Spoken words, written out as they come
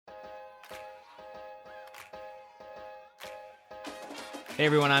Hey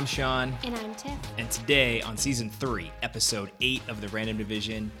everyone, I'm Sean, And I'm Tiff. and today on Season 3, Episode 8 of the Random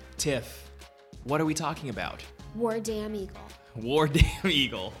Division, Tiff, what are we talking about? War Damn Eagle. War Damn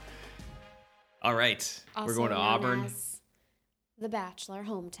Eagle. All right, Also we're going to known Auburn. as The Bachelor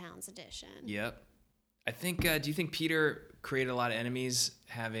Hometowns Edition. Yep. I think, do you think Peter created a lot of enemies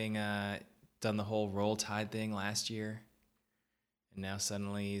having done the whole Roll Tide thing last year? And now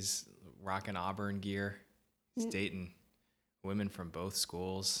suddenly he's rocking Auburn gear. He's dating women from both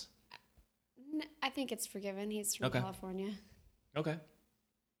schools. I think it's forgiven. He's from California. Okay.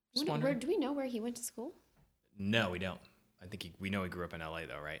 Just Where, wondering. do we know where he went to school? No, we don't. I think we know he grew up in LA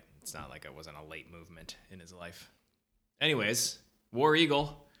though, right? It's not like it wasn't a late movement in his life. Anyways, War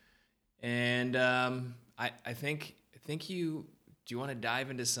Eagle, and I think you do you want to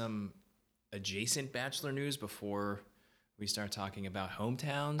dive into some adjacent Bachelor news before we start talking about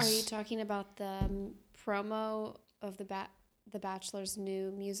hometowns? Are you talking about the promo of the Bachelor's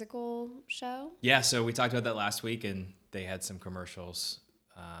new musical show? Yeah, so we talked about that last week, and they had some commercials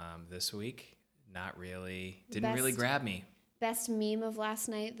this week. Not really, didn't really grab me. Best meme of last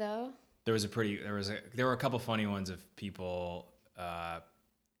night, though. There were a couple funny ones of people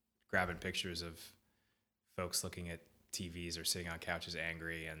grabbing pictures of folks looking at TVs or sitting on couches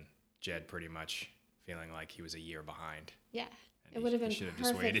angry, and Jed pretty much feeling like he was a year behind. Yeah, And it would have been should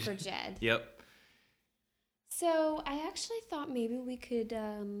just perfect waited. for Jed. Yep. So I actually thought maybe we could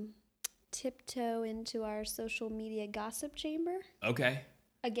tiptoe into our social media gossip chamber Okay.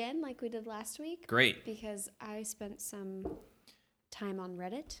 again, like we did last week. Great. Because I spent some time on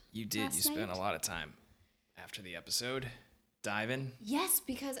Reddit. You did. last You spent night. a lot of time after the episode diving. Yes,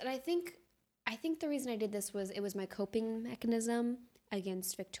 because and I think the reason I did this was it was my coping mechanism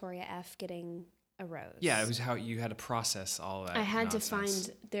against Victoria F getting a rose. Yeah, it was how you had to process all that. I had nonsense.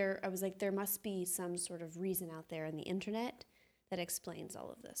 to find I was like, there must be some sort of reason out there in the internet that explains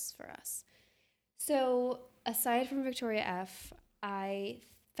all of this for us. So aside from Victoria F, I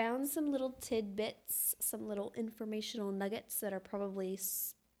found some little tidbits, some little informational nuggets that are probably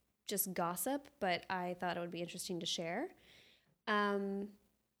just gossip, but I thought it would be interesting to share.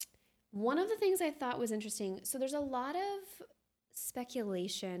 One of the things I thought was interesting, so there's a lot of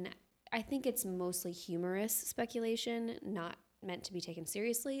speculation. I think it's mostly humorous speculation, not meant to be taken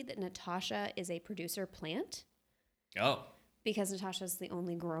seriously, that Natasha is a producer plant. Oh. Because Natasha's the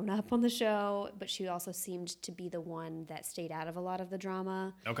only grown-up on the show, but she also seemed to be the one that stayed out of a lot of the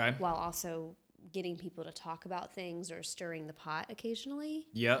drama. Okay. While also getting people to talk about things or stirring the pot occasionally.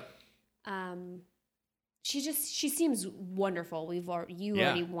 Yep. She seems wonderful.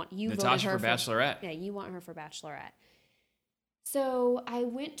 Already want you Natasha voted her for Bachelorette. Yeah, you want her for Bachelorette. So I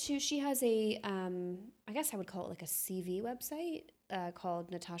went to, she has a, I guess I would call it like a CV website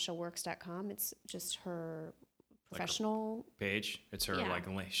called natashaworks.com. It's just her professional Page. It's her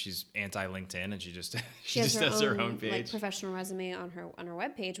she's anti LinkedIn, and she just she has does her own page. like professional resume on her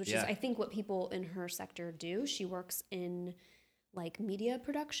webpage, which is I think what people in her sector do. She works in like media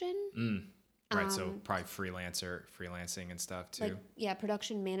production. Right, so probably freelancing and stuff too. Like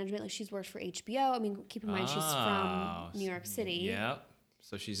production management. Like she's worked for HBO. I mean, keep in mind she's from New York City. Yep.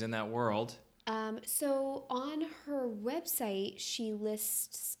 So she's in that world. So on her website, she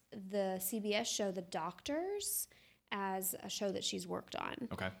lists the CBS show The Doctors as a show that she's worked on.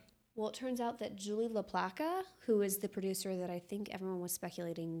 Okay. Well, it turns out that Julie LaPlaca, who is the producer that I think everyone was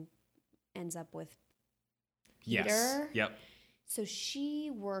speculating ends up with Peter. Yes. Yep. So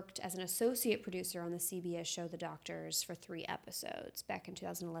she worked as an associate producer on the CBS show The Doctors for 3 episodes back in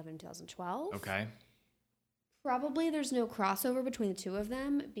 2011, 2012. Okay. Probably there's no crossover between the two of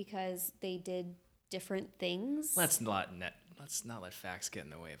them because they did different things. Let's not let facts get in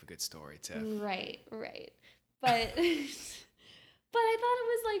the way of a good story, Tiff. Right. But I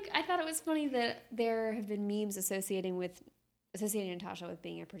thought it was funny that there have been memes associating Natasha with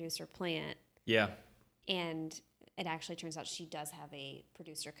being a producer plant. Yeah. And it actually turns out she does have a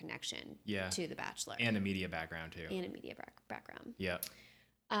producer connection to The Bachelor. And a media background too. And a media background. Yeah.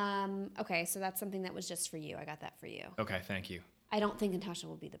 Okay, so that's something that was just for you. I got that for you. Okay, thank you. I don't think Natasha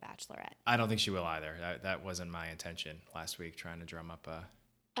will be the Bachelorette. I don't think she will either. That wasn't my intention last week, trying to drum up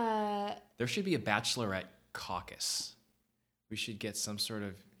there should be a Bachelorette caucus. We should get some sort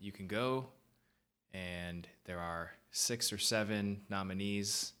of, you can go, and there are 6 or 7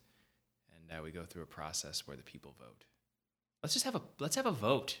 nominees, and we go through a process where the people vote. Let's have a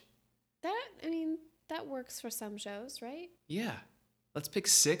vote. That works for some shows, right? Yeah. Let's pick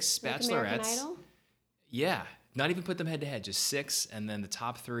 6 Like Bachelorettes. American Idol? Yeah. Not even put them head to head, just 6, and then the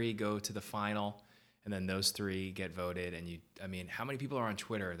top 3 go to the final, and then those 3 get voted. And how many people are on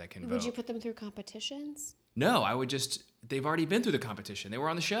Twitter that can vote? Would you put them through competitions? No, I would just, they've already been through the competition. They were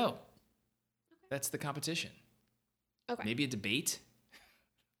on the show. Okay. That's the competition. Okay. Maybe a debate.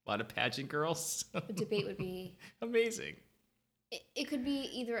 A lot of pageant girls. A debate would be amazing. It could be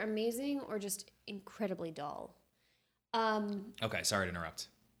either amazing or just incredibly dull. Okay, sorry to interrupt.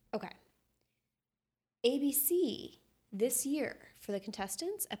 Okay. ABC this year for the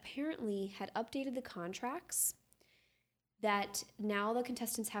contestants apparently had updated the contracts that now the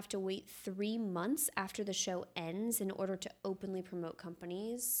contestants have to wait 3 months after the show ends in order to openly promote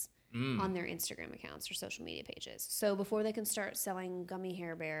companies on their Instagram accounts or social media pages. So before they can start selling gummy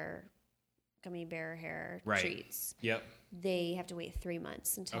bear hair treats, they have to wait 3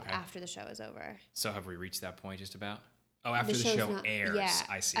 months until after the show is over. So have we reached that point just about? Oh, after the show airs. Yeah,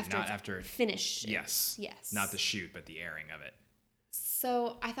 I see. Not after it finished. Yes. Not the shoot, but the airing of it.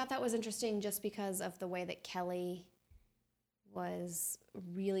 So I thought that was interesting just because of the way that Kelly was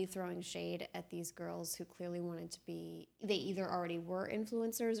really throwing shade at these girls who clearly wanted to be, they either already were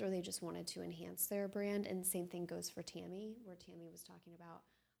influencers or they just wanted to enhance their brand. And the same thing goes for Tammy, where Tammy was talking about,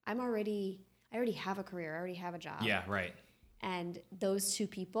 I already have a career. I already have a job. Yeah, right. And those 2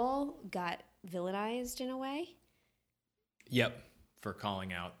 people got villainized in a way. Yep, for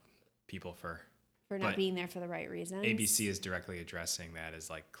calling out people for not being there for the right reasons. ABC is directly addressing that as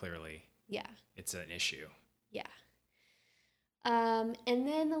like clearly. Yeah. It's an issue. Yeah. And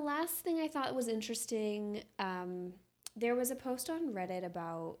then the last thing I thought was interesting, there was a post on Reddit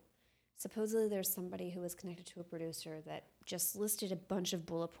about supposedly there's somebody who was connected to a producer that just listed a bunch of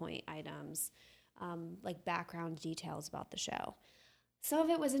bullet point items, like background details about the show. Some of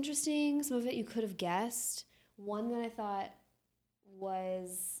it was interesting. Some of it you could have guessed. One that I thought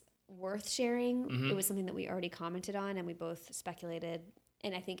was worth sharing, it was something that we already commented on and we both speculated,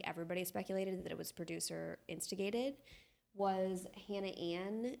 and I think everybody speculated that it was producer instigated, was Hannah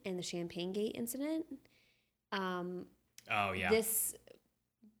Ann and the Champagne Gate incident. This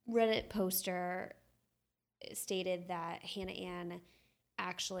Reddit poster stated that Hannah Ann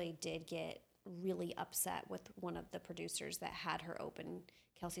actually did get really upset with one of the producers that had her open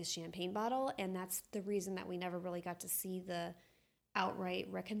Kelsey's champagne bottle, and that's the reason that we never really got to see the outright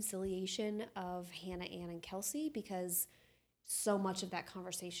reconciliation of Hannah Ann and Kelsey, because so much of that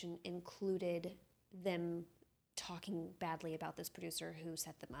conversation included them talking badly about this producer who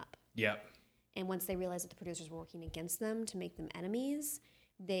set them up. Yep. And once they realized that the producers were working against them to make them enemies,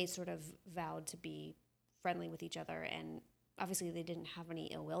 they sort of vowed to be friendly with each other. And obviously they didn't have any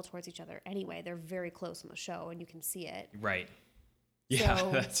ill will towards each other anyway. They're very close on the show and you can see it. Right. Yeah,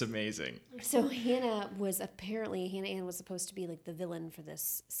 so, that's amazing. So Hannah Ann was supposed to be like the villain for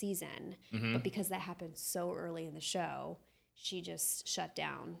this season. But because that happened so early in the show, she just shut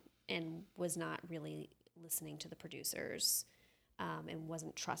down and was not really listening to the producers. And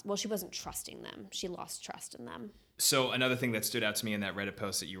she wasn't trusting them. She lost trust in them. So another thing that stood out to me in that Reddit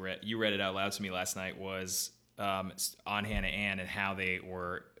post that you read it out loud to me last night was on Hannah Ann and how they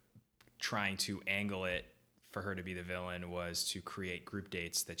were trying to angle it for her to be the villain was to create group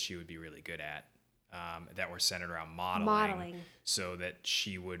dates that she would be really good at, that were centered around modeling. So that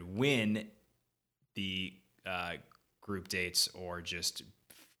she would win the group dates or just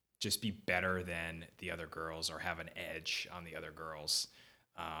be better than the other girls or have an edge on the other girls.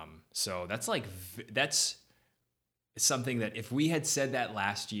 So that's something that if we had said that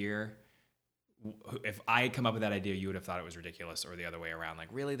last year, if I had come up with that idea, you would have thought it was ridiculous, or the other way around. Like,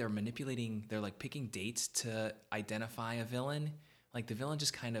 really, they're like picking dates to identify a villain. Like, the villain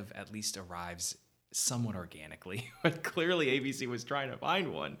just kind of at least arrives somewhat organically, but clearly ABC was trying to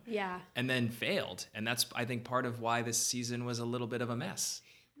find one. Yeah. And then failed. And that's, I think, part of why this season was a little bit of a mess.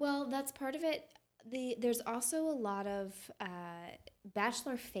 Well, that's part of it. There's also a lot of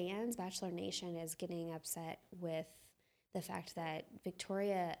Bachelor fans. Bachelor Nation is getting upset with the fact that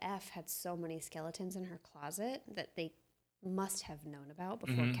Victoria F had so many skeletons in her closet that they must have known about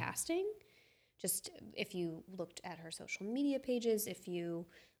before casting. Just if you looked at her social media pages, if you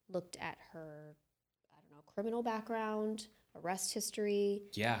looked at her, criminal background, arrest history.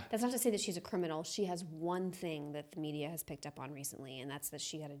 Yeah. That's not to say that she's a criminal. She has one thing that the media has picked up on recently, and that's that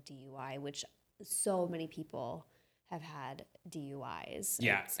she had a DUI, which so many people have had DUIs.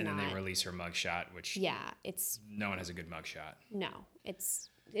 Yeah, and then they release her mugshot, which no one has a good mugshot. No,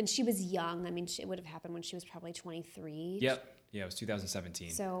 and she was young. I mean, it would have happened when she was probably 23. Yep. Yeah, it was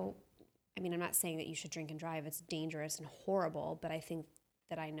 2017. So, I mean, I'm not saying that you should drink and drive. It's dangerous and horrible, but I think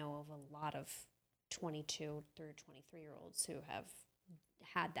that I know of a lot of 22 through 23-year-olds who have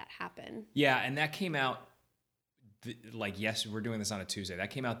had that happen. Yeah, and that came out yes, we're doing this on a Tuesday.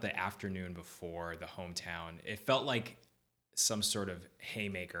 That came out the afternoon before the hometown. It felt like some sort of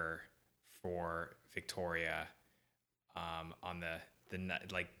haymaker for Victoria on the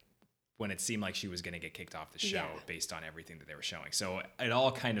like when it seemed like she was going to get kicked off the show based on everything that they were showing. So it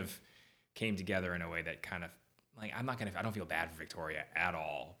all kind of came together in a way that kind of like I don't feel bad for Victoria at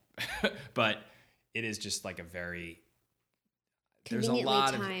all, but it is just like a very there's a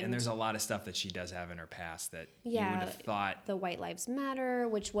lot of stuff that she does have in her past that you would have thought. The White Lives Matter,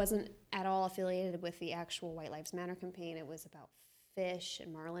 which wasn't at all affiliated with the actual White Lives Matter campaign. It was about fish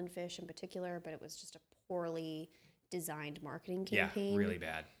and marlin fish in particular, but it was just a poorly designed marketing campaign. Yeah, really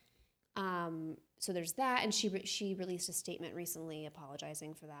bad. So there's that, and she released a statement recently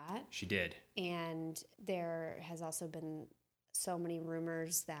apologizing for that. She did. And there has also been so many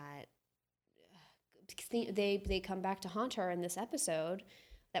rumors that they come back to haunt her in this episode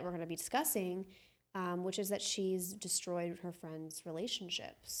that we're going to be discussing, which is that she's destroyed her friends'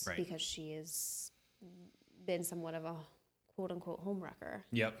 relationships because she has been somewhat of a quote-unquote homewrecker.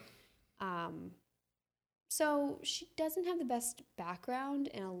 Yep. So she doesn't have the best background,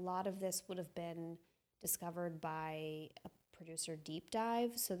 and a lot of this would have been discovered by a producer deep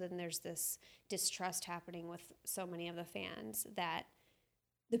dive. So then there's this distrust happening with so many of the fans that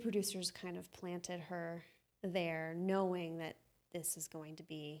the producers kind of planted her there knowing that she's going to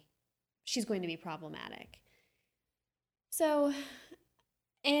be problematic. So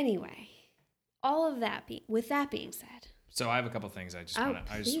anyway, all of that with that being said. So I have a couple things I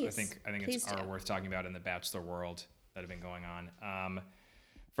think it's worth talking about in the Bachelor world that have been going on.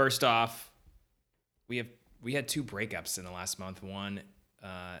 First off, we had 2 breakups in the last month. One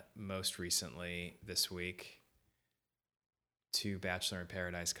most recently this week. 2 Bachelor in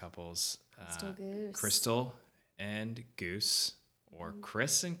Paradise couples, Crystal and Goose, or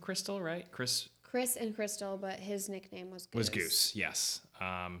Chris and Crystal, right? Chris and Crystal, but his nickname was Goose. Was Goose, yes,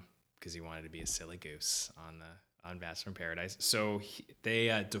 because he wanted to be a silly goose on Bachelor in Paradise. So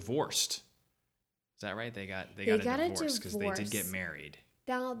they divorced. Is that right? They got a divorce because they did get married.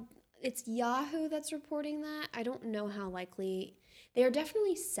 Now it's Yahoo that's reporting that. I don't know how likely they are.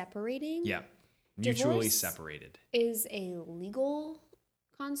 Definitely separating. Yeah. Mutually separated is a legal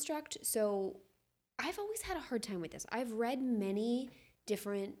construct. So I've always had a hard time with this. I've read many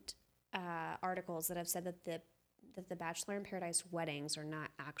different articles that have said that the Bachelor in Paradise weddings are not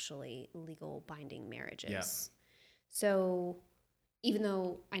actually legal binding marriages. Yeah. So even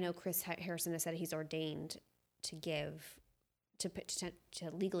though I know Chris Harrison has said he's ordained to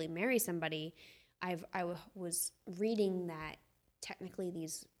legally marry somebody, I was reading that technically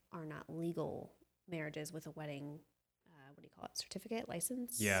these are not legal marriages with a wedding, what do you call it, certificate,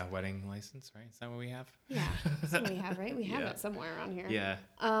 license? Yeah, wedding license, right? Is that what we have? Yeah, that's what we have, right? We have it somewhere around here. Yeah.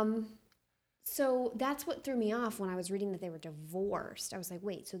 So that's what threw me off when I was reading that they were divorced. I was like,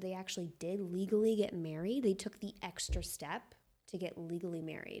 wait, so they actually did legally get married? They took the extra step to get legally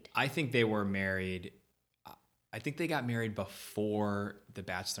married. I think they were married. I think they got married before the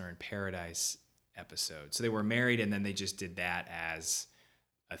Bachelor in Paradise episode. So they were married and then they just did that as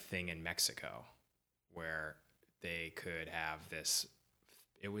a thing in Mexico where they could have this.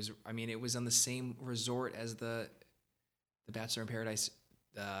 It was on the same resort as the Bachelor in Paradise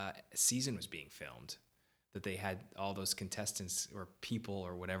season was being filmed, that they had all those contestants or people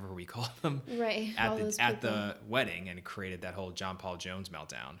or whatever we call them at the wedding and created that whole John Paul Jones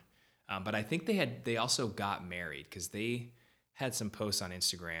meltdown. But I think they also got married because they had some posts on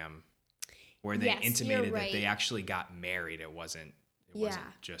Instagram where they intimated that they actually got married. It wasn't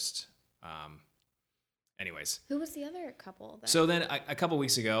just anyways. Who was the other couple? So then a couple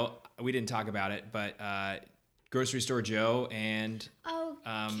weeks ago, we didn't talk about it, but Grocery Store Joe and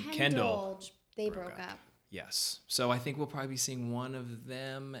Kendall, they broke up. Yes. So I think we'll probably be seeing one of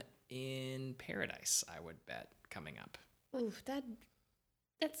them in Paradise, I would bet, coming up. Oof,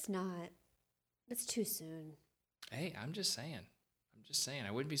 that's too soon. Hey, I'm just saying.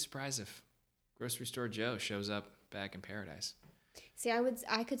 I wouldn't be surprised if Grocery Store Joe shows up back in Paradise. See,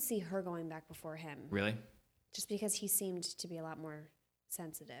 I could see her going back before him. Really? Just because he seemed to be a lot more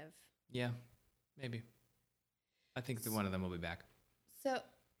sensitive. Yeah, maybe. I think one of them will be back. So,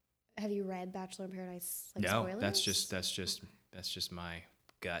 have you read Bachelor in Paradise? No, spoilers? that's just my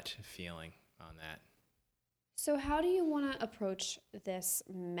gut feeling on that. So, how do you want to approach this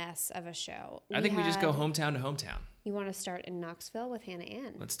mess of a show? I think we just go hometown to hometown. You want to start in Knoxville with Hannah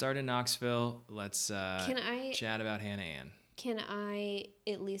Ann? Let's start in Knoxville. Let's chat about Hannah Ann. Can I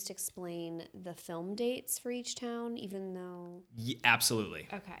at least explain the film dates for each town, even though... Yeah, absolutely.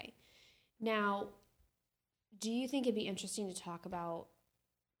 Okay. Now, do you think it'd be interesting to talk about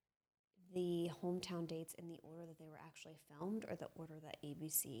the hometown dates in the order that they were actually filmed, or the order that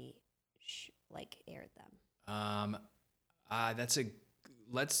ABC aired them? I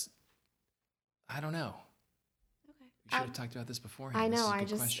don't know. Okay. We should have talked about this beforehand. I know. I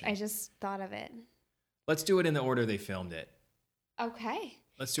just thought of it. Let's do it in the order they filmed it. Okay.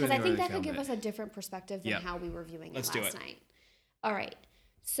 Let's do it in the order they filmed it. Because I think that could give us a different perspective than how we were viewing it last night. All right.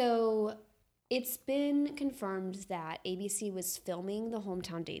 So it's been confirmed that ABC was filming the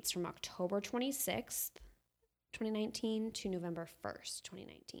hometown dates from October 26th, 2019 to November 1st,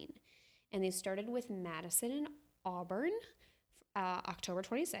 2019. And they started with Madison and Auburn, October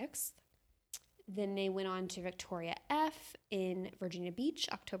 26th. Then they went on to Victoria F in Virginia Beach,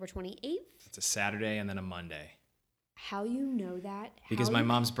 October 28th. It's a Saturday and then a Monday. How you know that? Because my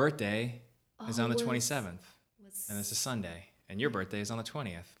mom's birthday is on the 27th. And it's a Sunday. And your birthday is on the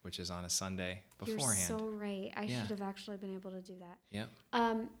 20th, which is on a Sunday beforehand. You're so right. I should have actually been able to do that. Yep.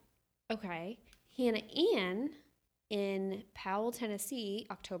 Okay. Hannah Ann in Powell, Tennessee,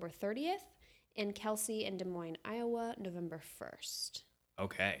 October 30th. And Kelsey in Des Moines, Iowa, November 1st.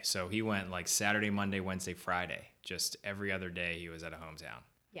 Okay. So he went like Saturday, Monday, Wednesday, Friday. Just every other day he was at a hometown.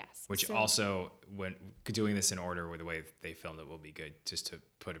 Yes. Which also, when doing this in order with the way they filmed it will be good, just to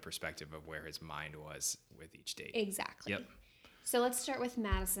put a perspective of where his mind was with each date. Exactly. Yep. So let's start with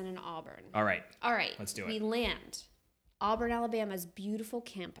Madison and Auburn. All right. Let's do it. We land. Auburn, Alabama's beautiful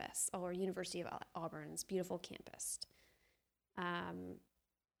campus, or University of Auburn's beautiful campus.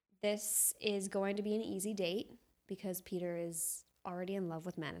 This is going to be an easy date because Peter is already in love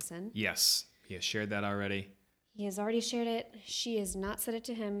with Madison. Yes. He has shared that already. He has already shared it. She has not said it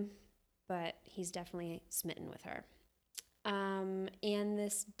to him, but he's definitely smitten with her. And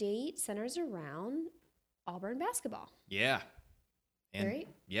this date centers around Auburn basketball. Yeah. And right?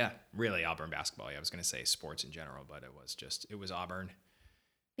 Yeah, really Auburn basketball. I was going to say sports in general, but it was Auburn.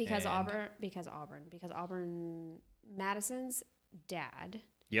 Because Auburn, Madison's dad.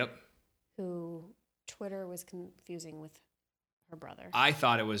 Yep. Who Twitter was confusing with her brother. I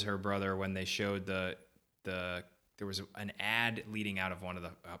thought it was her brother when they showed there was an ad leading out of one of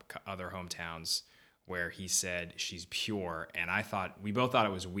the other hometowns where he said she's pure, and we both thought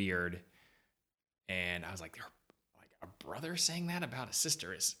it was weird, and I was like, a brother saying that about a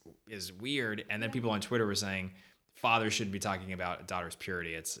sister is weird. And then people on Twitter were saying fathers shouldn't be talking about a daughter's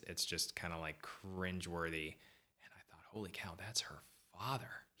purity. It's just kind of like cringeworthy. And I thought, holy cow, that's her father.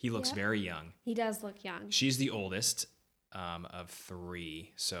 He looks very young. He does look young. She's the oldest of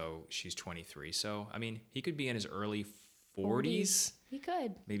three, so she's 23. So, I mean, he could be in his early 40s. He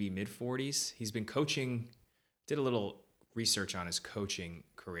could. Maybe mid 40s. He's been coaching, did a little research on his coaching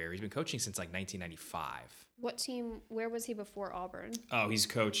career. He's been coaching since like 1995. What team, where was he before Auburn? Oh, he's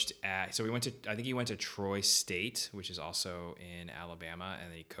coached I think he went to Troy State, which is also in Alabama,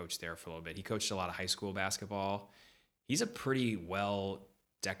 and he coached there for a little bit. He coached a lot of high school basketball. He's a pretty well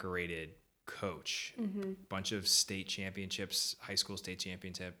decorated coach. Mm-hmm. Bunch of state championships, high school state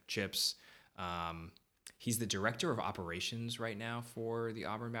championships. He's the director of operations right now for the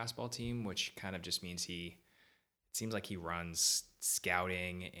Auburn basketball team, which kind of just means it seems like he runs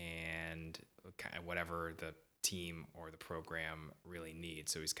scouting and kind of whatever the team or the program really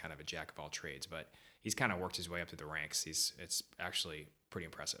needs. So he's kind of a jack of all trades, but he's kind of worked his way up through the ranks. It's actually pretty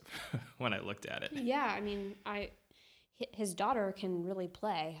impressive when I looked at it. Yeah, I mean, his daughter can really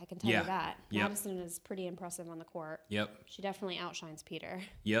play. I can tell you that. Yep. Madison is pretty impressive on the court. Yep. She definitely outshines Peter.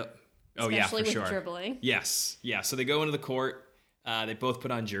 Yep. Oh, yeah, for sure. Especially with dribbling. Yes. Yeah, so they go into the court. They both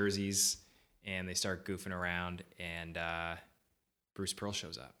put on jerseys, and they start goofing around, and Bruce Pearl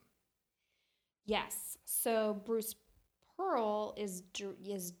shows up. Yes. So Bruce Pearl is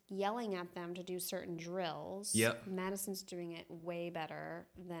yelling at them to do certain drills. Yep. Madison's doing it way better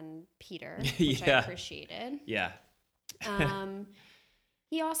than Peter, which I appreciated. Yeah.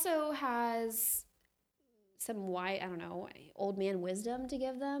 He also has some old man wisdom to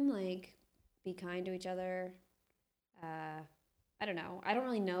give them, like be kind to each other. I don't know. I don't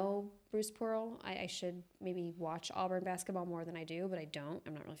really know Bruce Pearl. I should maybe watch Auburn basketball more than I do, but I don't.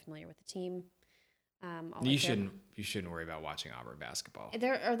 I'm not really familiar with the team. You shouldn't worry about watching Auburn basketball.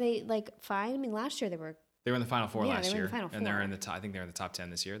 Are they like fine? I mean, last year they were in the Final Four last year, and they're in the top. I think they're in the top 10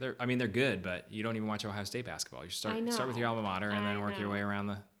 this year. They're good, but you don't even watch Ohio State basketball. You start with your alma mater and then work your way around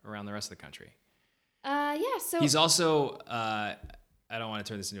the rest of the country. So he's also. I don't want to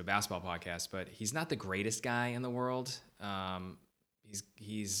turn this into a basketball podcast, but he's not the greatest guy in the world.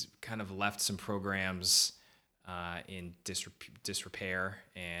 He's kind of left some programs in disrepair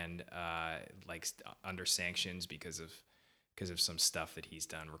and under sanctions because of some stuff that he's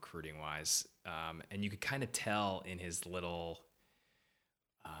done recruiting wise, and you could kind of tell in his little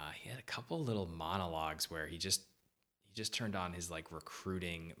He had a couple little monologues where he just turned on his like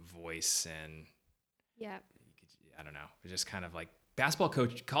recruiting voice, and I don't know, it was just kind of like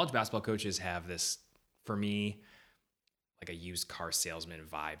college basketball coaches have this, for me, like a used car salesman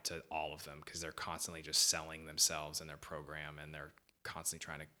vibe to all of them, because they're constantly just selling themselves and their program, and they're constantly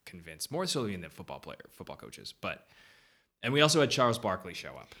trying to convince, more so than the football coaches. And we also had Charles Barkley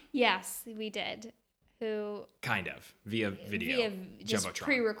show up. Yes, we did. Who kind of via video, via just Jumbotron.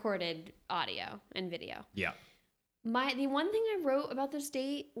 Pre-recorded audio and video. Yeah. The one thing I wrote about this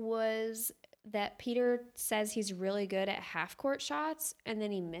date was that Peter says he's really good at half-court shots, and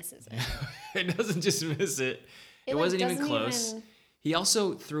then he misses it. It doesn't just miss it. It wasn't even close. He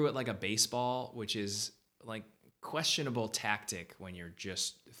also threw it like a baseball, which is like questionable tactic when you're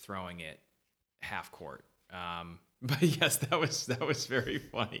just throwing it half court. But yes, that was very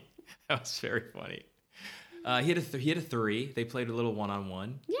funny. That was very funny. He had a three. They played a little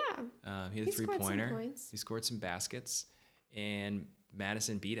one-on-one. Yeah. He had a three-pointer. He scored some baskets, and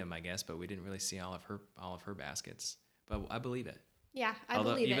Madison beat him, I guess, but we didn't really see all of her baskets. But I believe it. Yeah,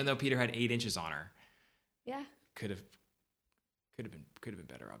 believe it. Even though Peter had 8 inches on her. Yeah. Could have been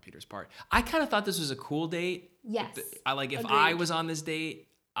better on Peter's part. I kind of thought this was a cool date. Yes. If Agreed. I was on this date,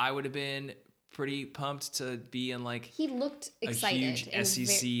 I would have been pretty pumped to be in like he looked excited. A huge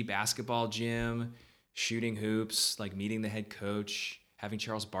SEC basketball gym, shooting hoops, like meeting the head coach, having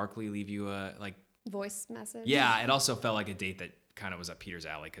Charles Barkley leave you a like voice message. Yeah, it also felt like a date that kind of was up Peter's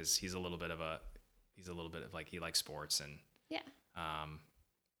alley, because he's a little bit of like, he likes sports, and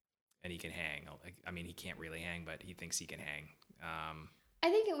and he can hang. I mean, he can't really hang, but he thinks he can hang. I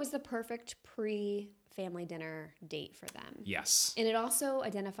think it was the perfect pre-family dinner date for them. Yes. And it also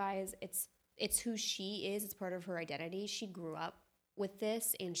identifies it's who she is. It's part of her identity. She grew up with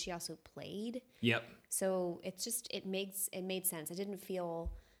this, and she also played. Yep. So it made sense. It didn't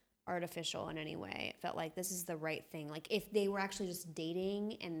feel artificial in any way. It felt like this is the right thing. Like if they were actually just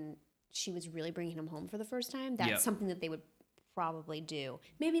dating and she was really bringing him home for the first time, that's something that they would probably do.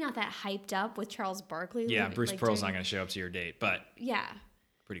 Maybe not that hyped up with Charles Barkley. Yeah, Bruce Pearl's not going to show up to your date, but yeah,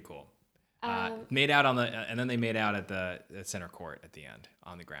 pretty cool. Made out and then they made out at the center court at the end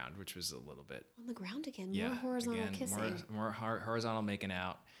on the ground, which was a little bit on the ground again. Yeah, more horizontal kissing. More horizontal making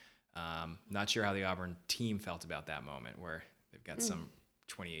out. Not sure how the Auburn team felt about that moment, where they've got some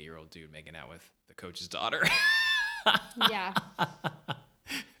 28-year-old dude making out with the coach's daughter. Yeah.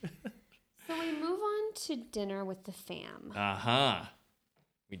 So we move on to dinner with the fam.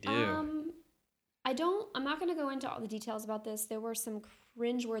 We do. I'm not going to go into all the details about this. There were some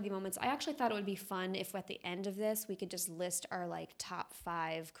cringeworthy moments. I actually thought it would be fun if at the end of this we could just list our like top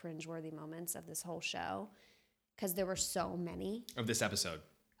 5 cringeworthy moments of this whole show, because there were so many. Of this episode.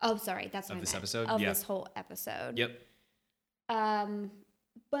 Oh, sorry, that's what I meant. Of this episode? Of this whole episode. Yep.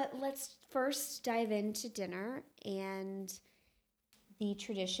 But let's first dive into dinner and the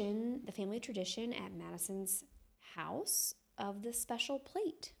family tradition at Madison's house of the special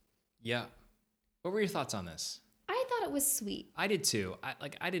plate. Yeah. What were your thoughts on this? I thought it was sweet. I did too.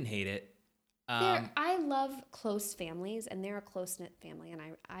 I didn't hate it. I love close families, and they're a close-knit family, and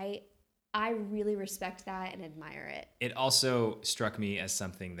I really respect that and admire it. It also struck me as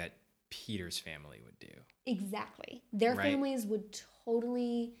something that Peter's family would do. Exactly. Their families would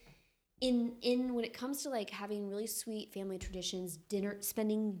totally, in when it comes to like having really sweet family traditions,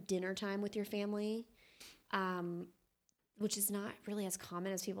 spending dinner time with your family, which is not really as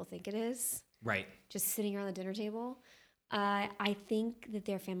common as people think it is. Right. Just sitting around the dinner table. I think that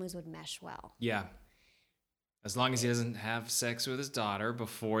their families would mesh well. Yeah. As long as he doesn't have sex with his daughter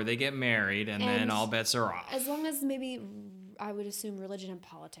before they get married, and then all bets are off. As long as maybe, I would assume, religion and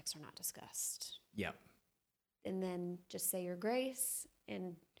politics are not discussed. Yep. And then just say your grace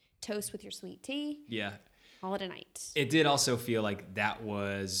and toast with your sweet tea. Yeah. Call it a night. It did also feel like that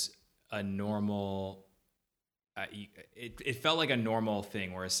was a normal... it felt like a normal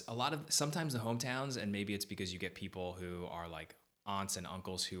thing, whereas sometimes the hometowns, and maybe it's because you get people who are like aunts and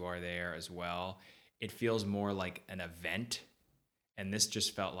uncles who are there as well, it feels more like an event. And this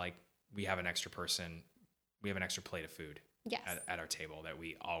just felt like we have an extra plate of food at our table, that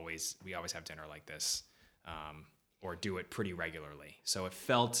we always have dinner like this, or do it pretty regularly. So it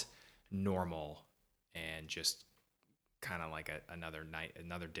felt normal and just kind of like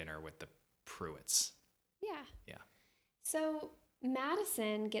another dinner with the Pruitts. Yeah. Yeah. So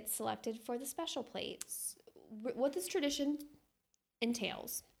Madison gets selected for the special plates. What this tradition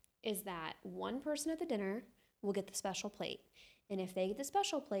entails is that one person at the dinner will get the special plate. And if they get the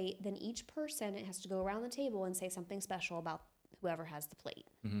special plate, then each person has to go around the table and say something special about whoever has the plate.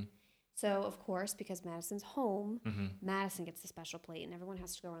 Mm-hmm. So, of course, because Madison's home, Madison gets the special plate, and everyone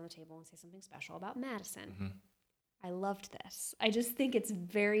has to go around the table and say something special about Madison. I loved this. I just think it's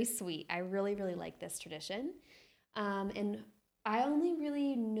very sweet. I really, really like this tradition. And I only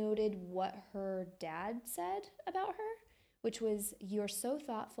really noted what her dad said about her, which was, "You're so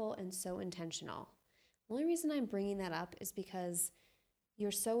thoughtful and so intentional." The only reason I'm bringing that up is because "you're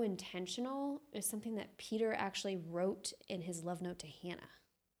so intentional" is something that Peter actually wrote in his love note to Hannah.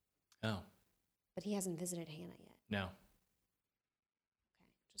 Oh. But he hasn't visited Hannah yet. No. Okay,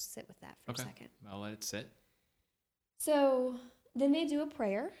 just sit with that for a second. I'll let it sit. So then they do a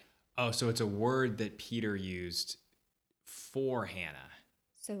prayer. Oh, so it's a word that Peter used for Hannah.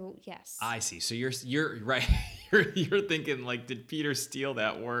 So yes. I see. So you're right. You're thinking like, did Peter steal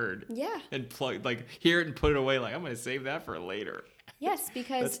that word? Yeah. And hear it and put it away. Like, I'm going to save that for later. Yes,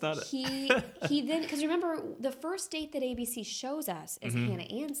 because he then, because remember the first date that ABC shows us is Hannah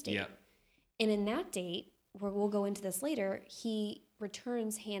Ann's date. Yep. And in that date, where we'll go into this later, he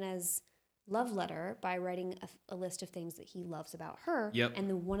returns Hannah's love letter by writing a list of things that he loves about her. Yep.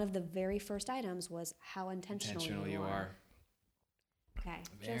 And one of the very first items was how intentional you are. Okay.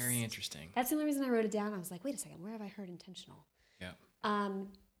 Very interesting. That's the only reason I wrote it down. I was like, wait a second, where have I heard intentional? Yeah.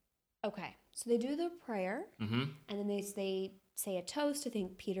 Okay. So they do the prayer, and then they say a toast. I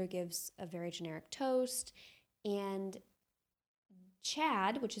think Peter gives a very generic toast, and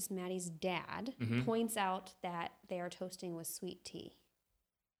Chad, which is Maddie's dad, points out that they are toasting with sweet tea.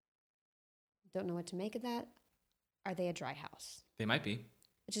 Don't know what to make of that. Are they a dry house? They might be.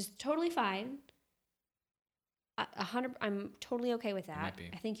 Which is totally fine. I'm totally okay with that. Might be.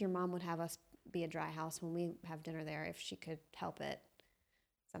 I think your mom would have us be a dry house when we have dinner there if she could help it.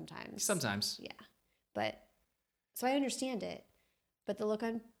 Sometimes. Yeah. But so I understand it. But the look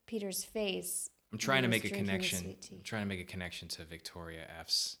on Peter's face. I'm trying to make a connection. I'm trying to make a connection to Victoria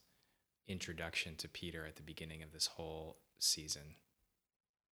F's introduction to Peter at the beginning of this whole season,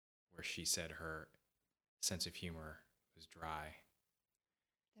 where she said her sense of humor was dry.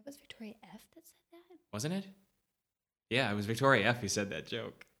 That was Victoria F that said that? Wasn't it? Yeah, it was Victoria F who said that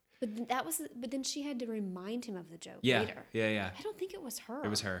joke. But then she had to remind him of the joke later. Yeah. I don't think it was her. It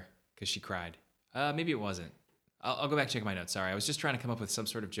was her, because she cried. Maybe it wasn't. I'll go back and check my notes. Sorry, I was just trying to come up with some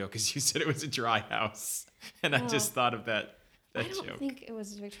sort of joke because you said it was a dry house, and I just thought of that joke. I don't think it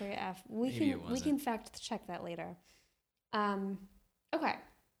was Victoria F. We can fact check that later. Okay.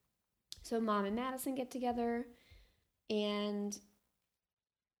 So Mom and Madison get together, and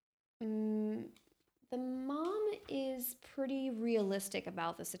the mom is pretty realistic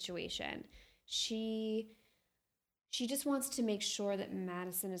about the situation. She just wants to make sure that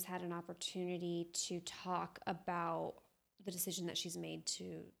Madison has had an opportunity to talk about the decision that she's made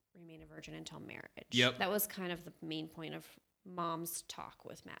to remain a virgin until marriage. Yep. That was kind of the main point of Mom's talk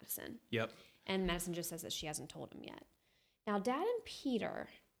with Madison. Yep. And Madison just says that she hasn't told him yet. Now, Dad and Peter,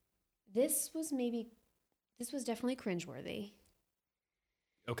 this was definitely cringeworthy.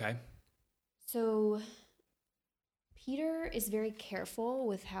 Okay. So Peter is very careful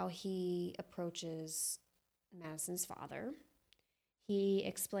with how he approaches Madison's father. He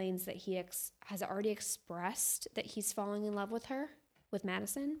explains that he has already expressed that he's falling in love with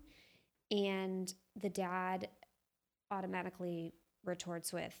Madison, and the dad automatically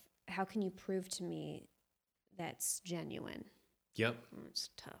retorts with, "How can you prove to me that's genuine?" Yep. It's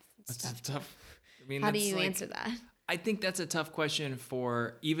tough. That's tough. I mean, how do you answer that? I think that's a tough question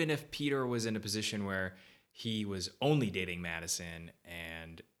for, even if Peter was in a position where he was only dating Madison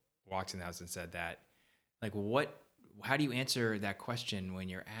and walked in the house and said that, like, how do you answer that question when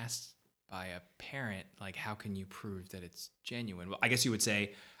you're asked by a parent, like, how can you prove that it's genuine? Well, I guess you would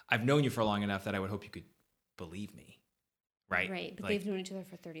say, I've known you for long enough that I would hope you could believe me. Right. Right. But they've known each other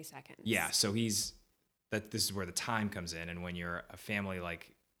for 30 seconds. Yeah. So this is where the time comes in. And when you're a family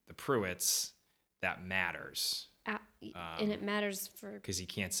like the Pruitts, that matters. And it matters because he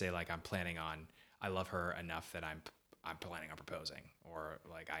can't say, like, I love her enough that I'm planning on proposing, or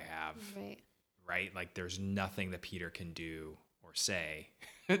like I have. Right? Like, there's nothing that Peter can do or say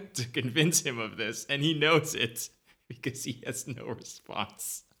to convince him of this, and he knows it because he has no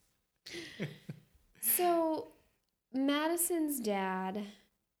response. So, Madison's dad,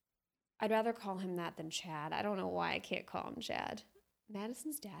 I'd rather call him that than Chad. I don't know why I can't call him Chad.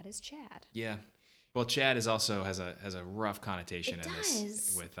 Madison's dad is Chad. Yeah. Well, Chad is also has a rough connotation in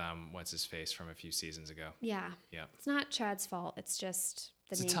this with what's his face from a few seasons ago. Yeah. Yeah. It's not Chad's fault. It's just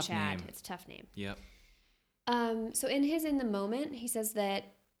the name Chad. Name. It's a tough name. Yep. So in the moment, he says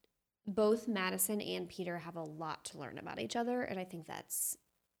that both Madison and Peter have a lot to learn about each other, and I think that's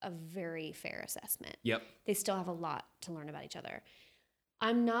a very fair assessment. Yep. They still have a lot to learn about each other.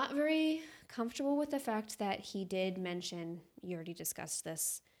 I'm not very comfortable with the fact that he did mention, you already discussed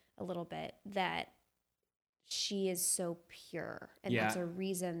this a little bit, that she is so pure. And that's a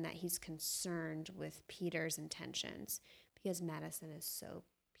reason that he's concerned with Peter's intentions, because Madison is so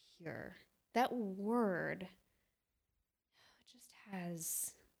pure. That word just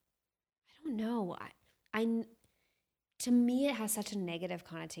has, I don't know. To me, it has such a negative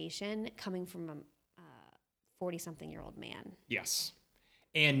connotation coming from a 40-something-year-old man. Yes.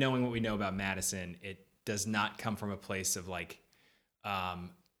 And knowing what we know about Madison, it does not come from a place of like a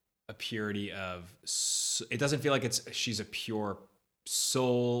purity of, it doesn't feel like she's a pure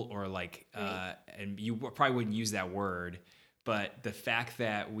soul or like, right. And you probably wouldn't use that word, but the fact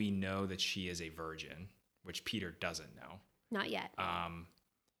that we know that she is a virgin, which Peter doesn't know. Not yet.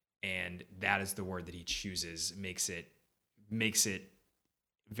 And that is the word that he chooses, makes it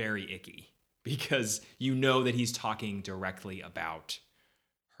very icky, because you know that he's talking directly about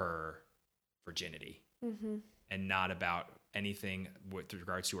her virginity, mm-hmm. and not about anything with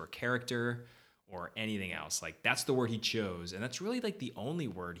regards to her character or anything else. Like, that's the word he chose, and that's really like the only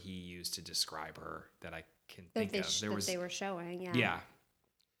word he used to describe her that I can think of. They were showing, yeah. Yeah.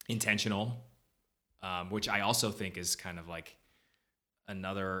 Intentional, which I also think is kind of like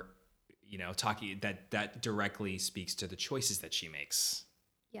another, talking that directly speaks to the choices that she makes.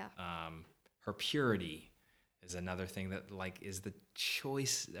 Yeah. Her purity is another thing that like is the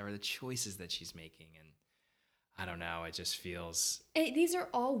choice or the choices that she's making. And I don't know, it just feels... These are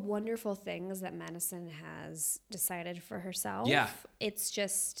all wonderful things that Madison has decided for herself. Yeah. It's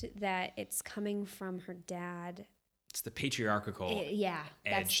just that it's coming from her dad. It's the patriarchal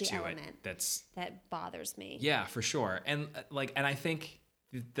edge to element it. That bothers me. Yeah, for sure. And I think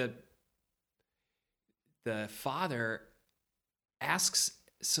the father asks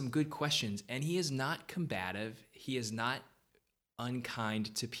some good questions, and he is not combative. He is not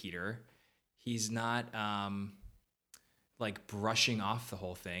unkind to Peter. He's not like brushing off the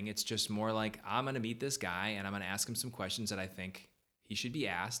whole thing. It's just more like, I'm going to meet this guy and I'm going to ask him some questions that I think he should be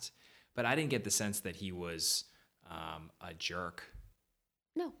asked. But I didn't get the sense that he was a jerk.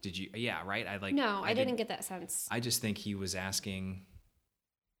 No. Did you? Yeah, right? I didn't get that sense. I just think he was asking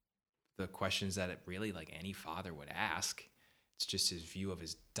the questions that really like any father would ask. It's just his view of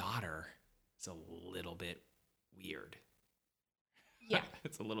his daughter is a little bit weird. Yeah.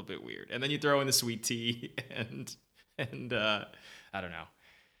 It's a little bit weird. And then you throw in the sweet tea and I don't know.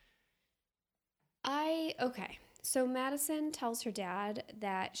 Okay. So Madison tells her dad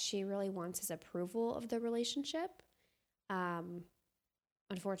that she really wants his approval of the relationship.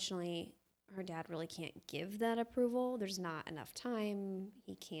 Unfortunately, her dad really can't give that approval. There's not enough time.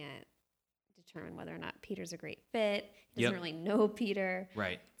 He can't determine whether or not Peter's a great fit. He doesn't really know Peter.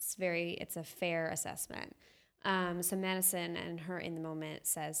 Right. It's a fair assessment. So Madison, and her in the moment,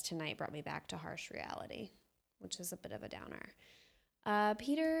 says, "Tonight brought me back to harsh reality," which is a bit of a downer.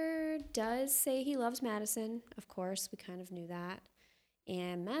 Peter does say he loves Madison. Of course, we kind of knew that.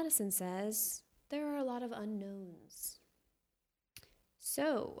 And Madison says, there are a lot of unknowns.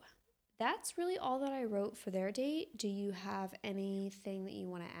 So that's really all that I wrote for their date. Do you have anything that you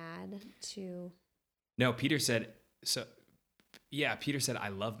want to add to? No, Peter said, Peter said, I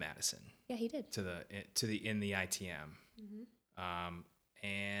love Madison. Yeah, he did. In the ITM. Mm-hmm.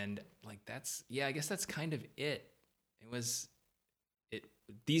 And like, I guess that's kind of it.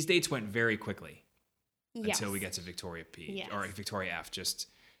 These dates went very quickly until we get to Victoria P or Victoria F. Just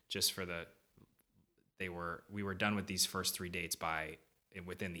for we were done with these first 3 dates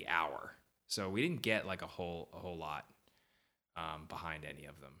within the hour. So we didn't get like a whole lot behind any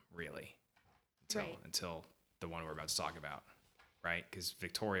of them really until the one we're about to talk about, right? Because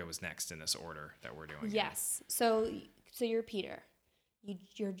Victoria was next in this order that we're doing. Yes. So you're Peter.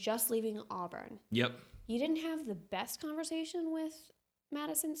 You're just leaving Auburn. Yep. You didn't have the best conversation with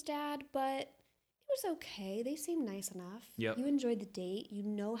Madison's dad, but it was okay. They seemed nice enough. Yep. You enjoyed the date. You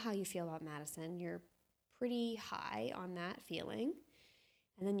know how you feel about Madison. You're pretty high on that feeling.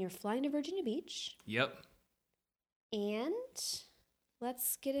 And then you're flying to Virginia Beach. Yep. And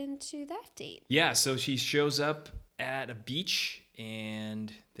let's get into that date. Yeah, so she shows up at a beach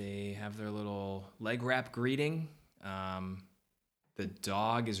and they have their little leg wrap greeting. The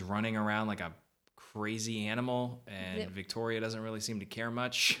dog is running around like a crazy animal, and Victoria doesn't really seem to care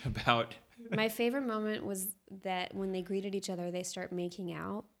much about... My favorite moment was that when they greeted each other, they start making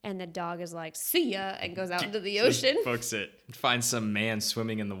out, and the dog is like, "See ya," and goes out into the ocean. Books it. Finds some man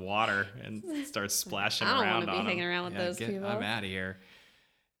swimming in the water and starts splashing around on him. I don't want to be hanging around with those people. I'm out of here.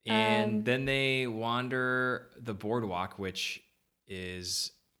 And then they wander the boardwalk, which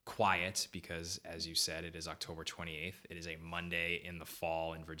is quiet because, as you said, it is October 28th. It is a Monday in the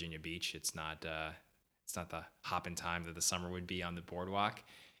fall in Virginia Beach. It's not the hopping time that the summer would be on the boardwalk.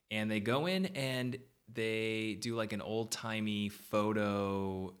 And they go in and they do like an old-timey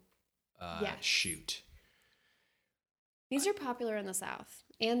photo shoot. These are popular in the South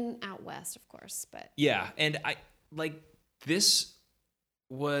and out West, of course. But yeah, and this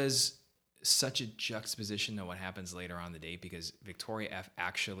was such a juxtaposition to what happens later on in the date, because Victoria F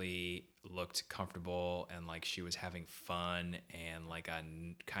actually looked comfortable and like she was having fun and like a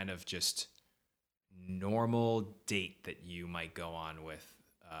kind of just normal date that you might go on with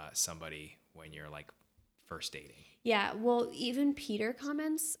somebody when you're like first dating. Yeah, well, even Peter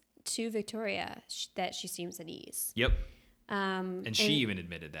comments to Victoria that she seems at ease. Yep. And she even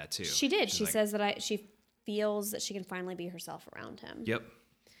admitted that too. She did. She says that she feels that she can finally be herself around him. Yep.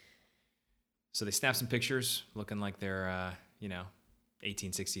 So they snap some pictures looking like they're,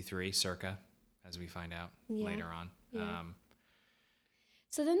 1863 circa, as we find out later on. Yeah.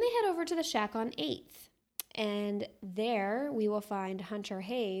 So then they head over to the shack on 8th. And there we will find Hunter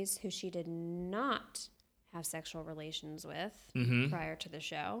Hayes, who she did not have sexual relations with prior to the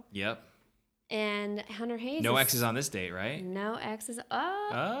show. Yep. And Hunter Hayes. No exes on this date, right? No exes.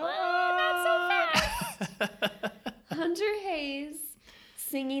 Not so fast. Hunter Hayes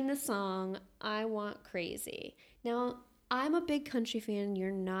singing the song I Want Crazy. Now, I'm a big country fan.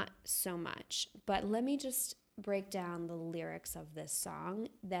 You're not so much. But let me just break down the lyrics of this song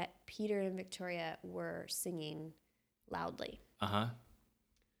that Peter and Victoria were singing loudly. Uh-huh.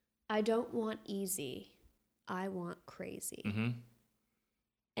 I don't want easy. I want crazy. Mm-hmm.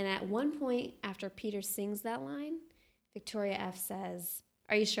 And at one point after Peter sings that line, Victoria F says,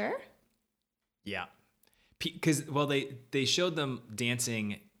 "Are you sure?" Yeah. Because, they showed them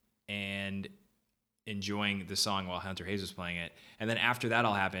dancing and enjoying the song while Hunter Hayes was playing it. And then after that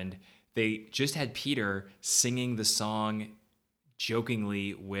all happened, they just had Peter singing the song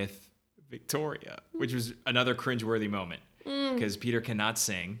jokingly with Victoria, which was another cringeworthy moment because Peter cannot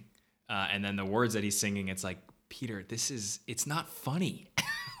sing. And then the words that he's singing, it's like, Peter, it's not funny.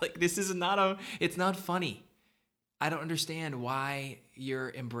 Like, it's not funny. I don't understand why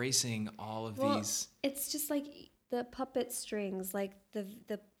you're embracing all of these. It's just like the puppet strings, like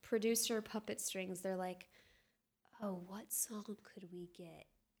the producer puppet strings. They're like, oh, what song could we get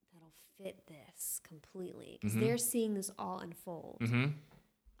that'll fit this completely? Because they're seeing this all unfold. Mm-hmm.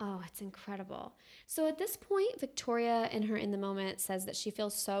 Oh, it's incredible. So at this point, Victoria, in the moment, says that she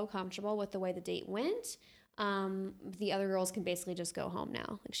feels so comfortable with the way the date went. The other girls can basically just go home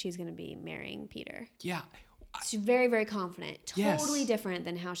now. Like, she's going to be marrying Peter. Yeah. She's very, very confident. Totally Yes. different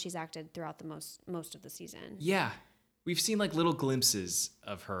than how she's acted throughout the most of the season. Yeah. We've seen like little glimpses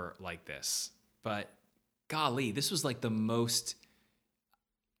of her like this, but golly, this was like the most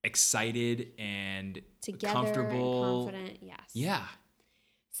excited and Together comfortable. and confident. Yes. Yeah.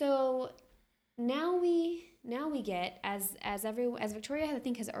 So now we get as Victoria, I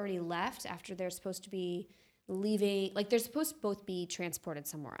think, has already left after they're supposed to be leaving. Like, they're supposed to both be transported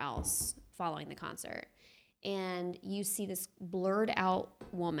somewhere else following the concert. And you see this blurred out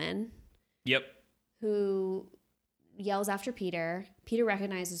woman. Yep. Who yells after Peter. Peter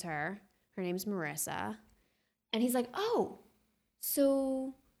recognizes her. Her name's Marissa. And he's like, oh,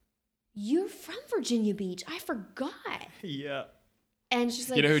 so you're from Virginia Beach. I forgot. Yeah. And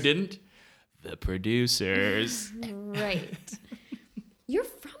she's like, you know who didn't? The producers. Right. You're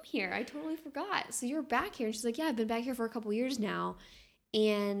from here. I totally forgot. So you're back here. And she's like, yeah, I've been back here for a couple years now.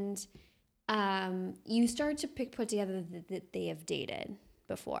 And you start to put together that they have dated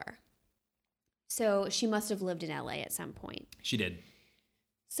before. So she must have lived in LA at some point. She did.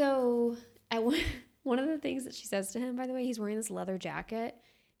 So one of the things that she says to him, by the way, he's wearing this leather jacket.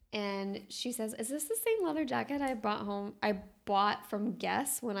 And she says, is this the same leather jacket I bought from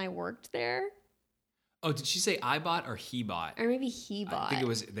Guess when I worked there? Oh, did she say I bought or he bought? Or maybe he bought. I think it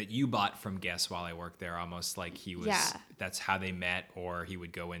was that you bought from Guess while I worked there, almost like he was, that's how they met, or he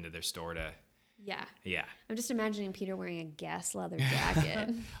would go into their store to. Yeah. Yeah. I'm just imagining Peter wearing a Guess leather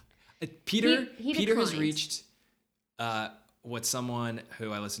jacket. Peter Peter has reached what someone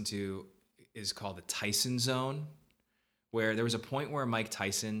who I listen to is called the Tyson zone, where there was a point where Mike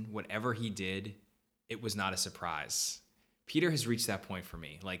Tyson, whatever he did, it was not a surprise. Peter has reached that point for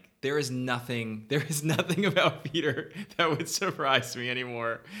me. Like, there is nothing about Peter that would surprise me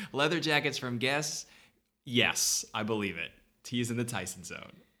anymore. Leather jackets from Guess, yes, I believe it. He's in the Tyson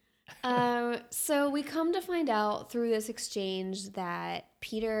zone. So we come to find out through this exchange that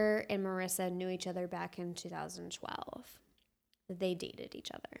Peter and Marissa knew each other back in 2012. that they dated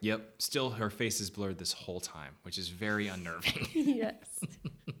each other. Yep. Still, her face is blurred this whole time, which is very unnerving. Yes.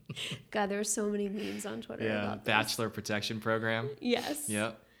 God, there are so many memes on Twitter about this. Bachelor protection program. Yes.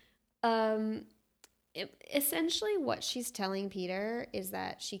 Yep. Essentially, what she's telling Peter is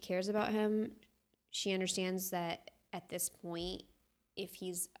that she cares about him. She understands that at this point, if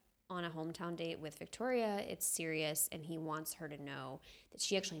he's on a hometown date with Victoria, it's serious, and he wants her to know that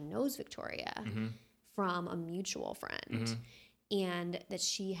she actually knows Victoria from a mutual friend, and that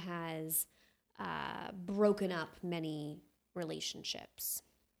she has broken up many relationships,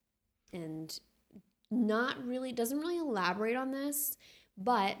 and doesn't really elaborate on this.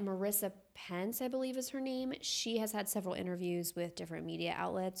 But Marissa Pence, I believe is her name, she has had several interviews with different media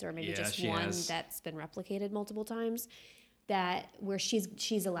outlets, or maybe just one that's been replicated multiple times, where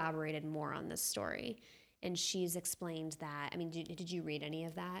she's elaborated more on this story. And she's explained that. I mean, did you read any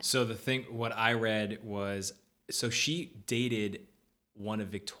of that? So what I read was, so she dated one of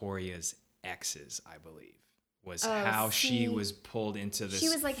Victoria's exes, I believe, was how she was pulled into this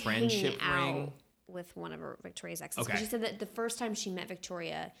friendship ring. With one of Victoria's exes. Okay. She said that the first time she met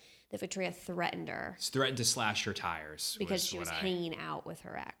Victoria, that Victoria threatened her. Threatened to slash her tires. Because she was hanging out with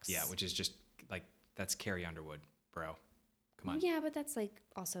her ex. Yeah, which is just like, that's Carrie Underwood, bro. Come on. Yeah, but that's like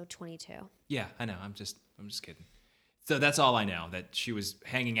also 22. Yeah, I know. I'm just kidding. So that's all I know, that she was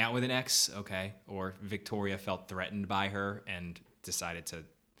hanging out with an ex, okay, or Victoria felt threatened by her and decided to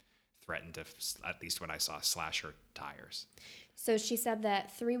threaten to, at least what I saw, slash her tires. So she said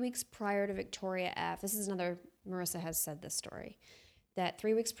that 3 weeks prior to Victoria F., this is another, Marissa has said this story, that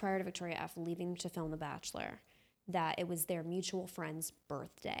 3 weeks prior to Victoria F. leaving to film The Bachelor, that it was their mutual friend's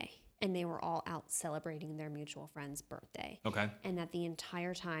birthday, and they were all out celebrating their mutual friend's birthday. Okay. And that the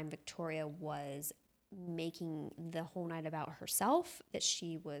entire time Victoria was making the whole night about herself, that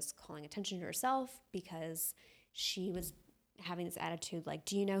she was calling attention to herself because she was having this attitude like,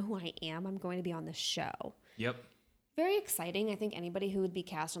 do you know who I am? I'm going to be on this show. Yep. Very exciting. I think anybody who would be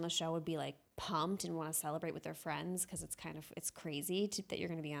cast on the show would be like pumped and want to celebrate with their friends, because it's crazy that you're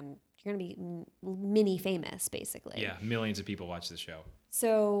going to be mini famous, basically. Yeah, millions of people watch the show.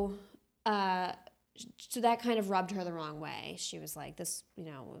 So that kind of rubbed her the wrong way. She was like, this,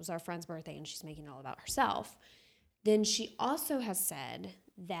 it was our friend's birthday and she's making it all about herself. Then she also has said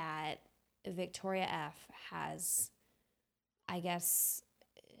that Victoria F. has, I guess,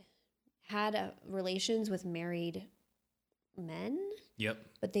 had relations with married men. Yep.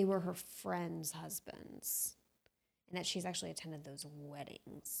 But they were her friends' husbands. And that she's actually attended those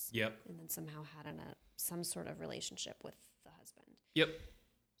weddings. Yep. And then somehow had some sort of relationship with the husband. Yep.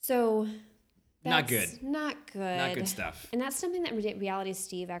 So not good. Not good. Not good stuff. And that's something that Reality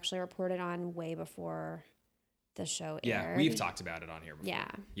Steve actually reported on way before the show aired. Yeah, we've talked about it on here before.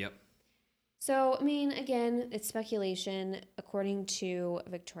 Yeah. Yep. So, I mean, again, it's speculation. According to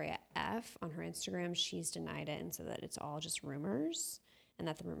Victoria F. on her Instagram, she's denied it and said that it's all just rumors and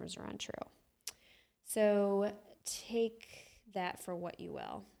that the rumors are untrue. So take that for what you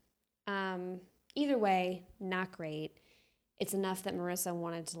will. Either way, not great. It's enough that Marissa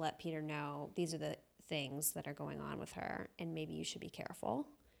wanted to let Peter know these are the things that are going on with her, and maybe you should be careful.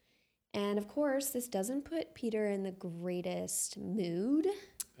 And of course, this doesn't put Peter in the greatest mood.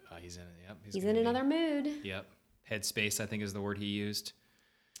 He's in it. Yep. He's in another mood. Yep. Headspace, I think, is the word he used.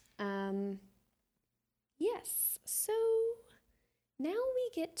 Yes. So now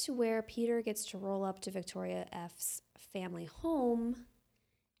we get to where Peter gets to roll up to Victoria F's family home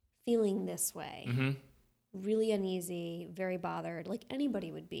feeling this way. Mm-hmm. Really uneasy, very bothered, like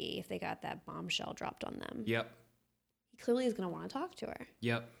anybody would be if they got that bombshell dropped on them. Yep. He clearly is going to want to talk to her.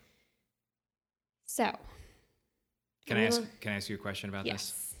 Yep. So. Can I ask you a question about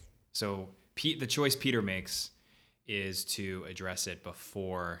this? So the choice Peter makes is to address it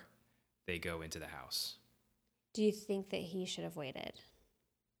before they go into the house. Do you think that he should have waited?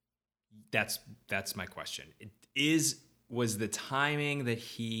 That's my question. Was the timing that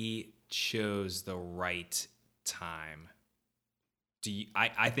he chose the right time?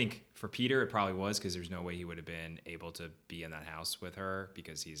 I think for Peter it probably was, because there's no way he would have been able to be in that house with her,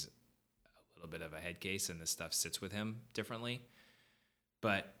 because he's a little bit of a head case and this stuff sits with him differently.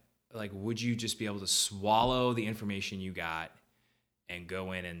 But like, would you just be able to swallow the information you got and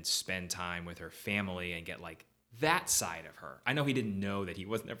go in and spend time with her family and get like that side of her? I know he didn't know that he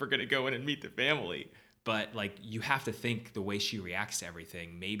was never going to go in and meet the family, but like, you have to think the way she reacts to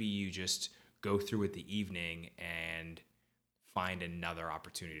everything. Maybe you just go through it the evening and find another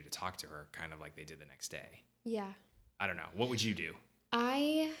opportunity to talk to her, kind of like they did the next day. Yeah. I don't know. What would you do?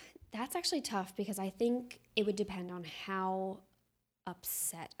 That's actually tough, because I think it would depend on how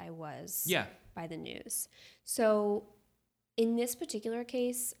upset I was by the news. So In this particular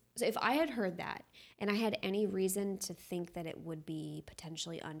case, so if I had heard that and I had any reason to think that it would be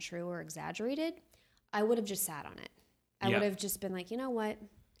potentially untrue or exaggerated, I would have just sat on it. I would have just been like, you know what?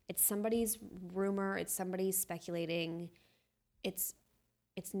 It's somebody's rumor. It's somebody speculating. It's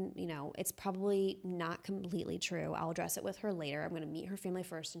probably not completely true. I'll address it with her later. I'm going to meet her family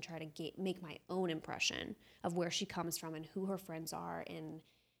first and try to make my own impression of where she comes from and who her friends are and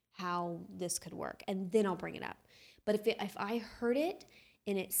how this could work. And then I'll bring it up. But if I heard it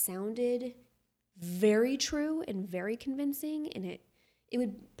and it sounded very true and very convincing, and it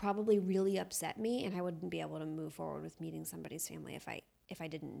would probably really upset me, and I wouldn't be able to move forward with meeting somebody's family if I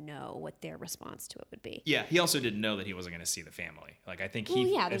didn't know what their response to it would be. Yeah, he also didn't know that he wasn't going to see the family. Like I think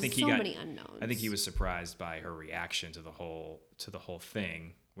many unknowns. I think he was surprised by her reaction to the whole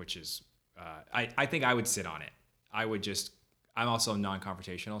thing, which is I think I would sit on it. I'm also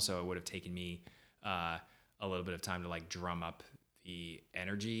non-confrontational, so it would have taken me a little bit of time to like drum up the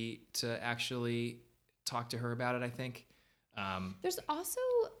energy to actually talk to her about it, I think. There's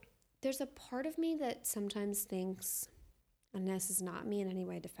a part of me that sometimes thinks, and this is not me in any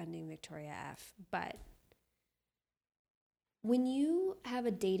way defending Victoria F., but when you have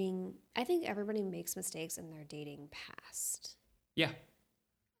a dating, I think everybody makes mistakes in their dating past. Yeah.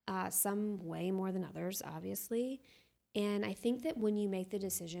 Some way more than others, obviously. And I think that when you make the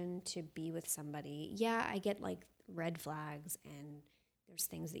decision to be with somebody, yeah, I get like red flags and there's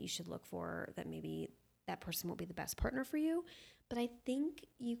things that you should look for that maybe that person won't be the best partner for you. But I think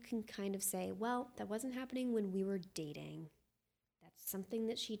you can kind of say, well, that wasn't happening when we were dating. That's something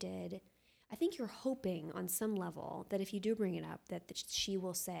that she did. I think you're hoping on some level that if you do bring it up, that she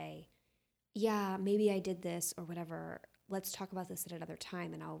will say, yeah, maybe I did this or whatever. Let's talk about this at another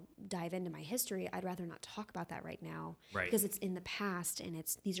time and I'll dive into my history. I'd rather not talk about that right now because it's in the past and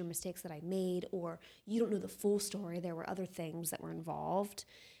these are mistakes that I made, or you don't know the full story. There were other things that were involved,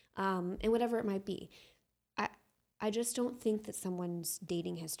 and whatever it might be. I just don't think that someone's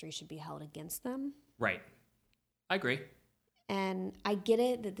dating history should be held against them. Right. I agree. And I get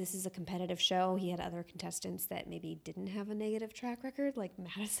it that this is a competitive show. He had other contestants that maybe didn't have a negative track record, like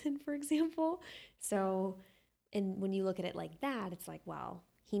Madison, for example. So, and when you look at it like that, it's like, well,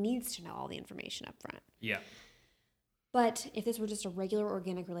 he needs to know all the information up front. Yeah. But if this were just a regular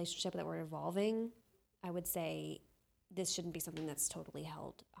organic relationship that we're evolving, I would say this shouldn't be something that's totally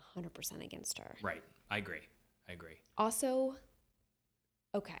held 100% against her. Right. I agree. Also,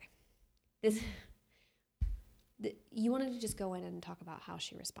 okay. You wanted to just go in and talk about how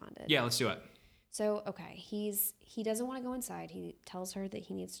she responded. Yeah, let's do it. So, okay, he doesn't want to go inside. He tells her that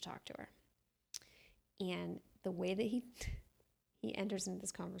he needs to talk to her. And the way that he enters into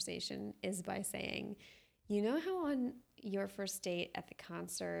this conversation is by saying, you know how on your first date at the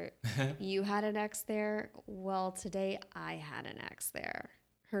concert, you had an ex there? Well, today I had an ex there.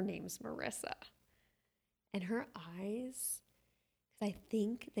 Her name's Marissa. And her eyes, because I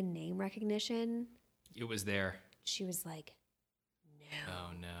think the name recognition. It was there. She was like, no. Oh,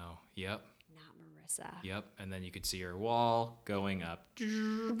 no. Yep. Not Marissa. Yep. And then you could see her wall going up.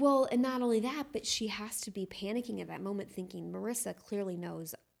 Well, and not only that, but she has to be panicking at that moment thinking Marissa clearly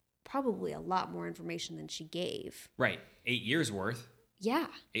knows probably a lot more information than she gave. Right. 8 years worth. Yeah.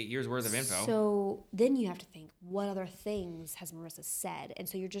 8 years worth of info. So then you have to think, what other things has Marissa said? And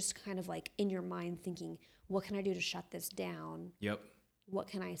so you're just kind of like in your mind thinking, what can I do to shut this down? Yep. What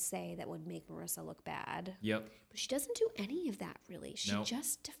can I say that would make Marissa look bad? Yep. But she doesn't do any of that, really. She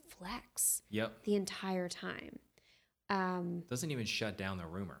just deflects. Yep. The entire time. Doesn't even shut down the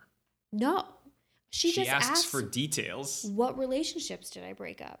rumor. No. She just asks for details. What relationships did I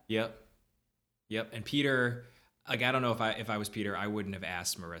break up? Yep. And Peter, like, I don't know if I was Peter, I wouldn't have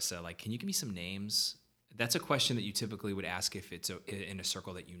asked Marissa, like, can you give me some names? That's a question that you typically would ask if it's in a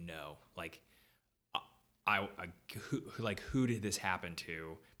circle that you know. Like, who did this happen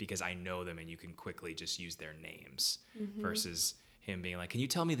to? Because I know them and you can quickly just use their names versus him being like, can you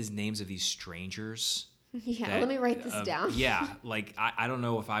tell me the names of these strangers? Yeah, let me write this down. Yeah, like, I don't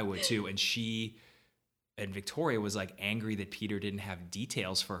know if I would too. And Victoria was like angry that Peter didn't have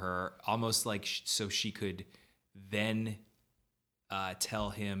details for her, almost like so she could then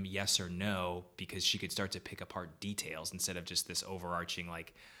tell him yes or no, because she could start to pick apart details instead of just this overarching,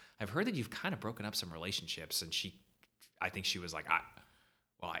 like, I've heard that you've kind of broken up some relationships. And I think she was like,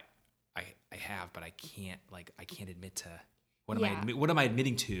 I have, but I can't admit to, what am I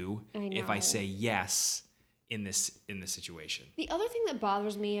admitting to if I say yes in this situation? The other thing that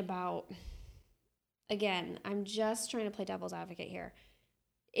bothers me about, again, I'm just trying to play devil's advocate here.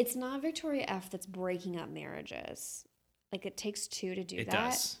 It's not Victoria F. that's breaking up marriages. Like, it takes two to do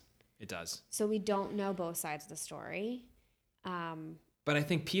that. It does. So we don't know both sides of the story. But I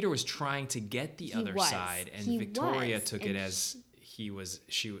think Peter was trying to get the other side, and Victoria took it as she was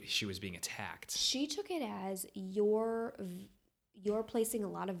being attacked. She took it as you're placing a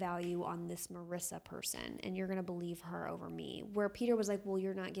lot of value on this Marissa person, and you're going to believe her over me. Where Peter was like, well,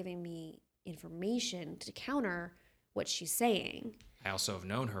 you're not giving me information to counter what she's saying. I also have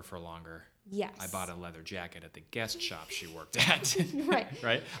known her for longer. Yes. I bought a leather jacket at the guest shop she worked at. Right.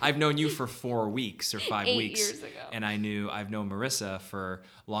 Right? I've known you for 4 weeks or 5 weeks. 8 years ago. And I've known Marissa for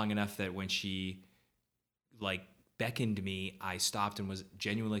long enough that when she beckoned me, I stopped and was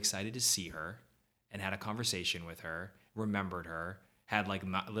genuinely excited to see her and had a conversation with her, remembered her, had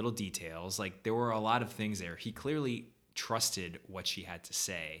little details. There were a lot of things there. He clearly trusted what she had to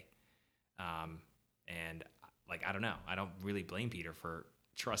say. And I don't know. I don't really blame Peter for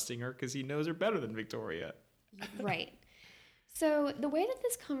trusting her because he knows her better than Victoria. Right. So the way that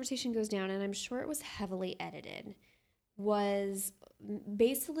this conversation goes down, and I'm sure it was heavily edited, was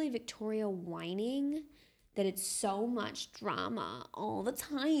basically Victoria whining that it's so much drama all the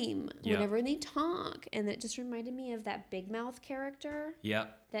time whenever they talk. And it just reminded me of that Big Mouth character.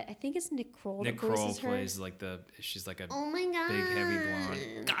 Yep. That I think is Nick Kroll. Nick Kroll plays she's like a oh my God. big heavy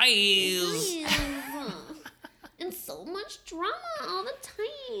blonde. Guys! And so much drama all the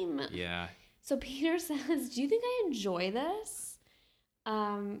time. Yeah. So Peter says, do you think I enjoy this?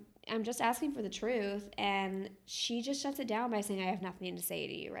 I'm just asking for the truth. And she just shuts it down by saying, I have nothing to say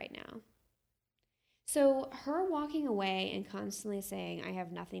to you right now. So her walking away and constantly saying, I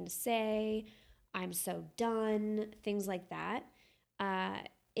have nothing to say, I'm so done, things like that,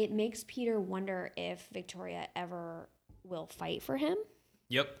 it makes Peter wonder if Victoria ever will fight for him.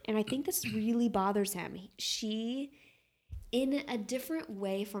 Yep. And I think this really bothers him. She, in a different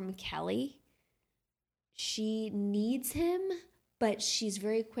way from Kelly, she needs him, but she's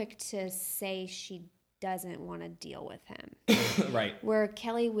very quick to say she doesn't want to deal with him. Right. Where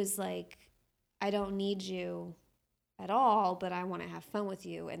Kelly was like, I don't need you at all, but I want to have fun with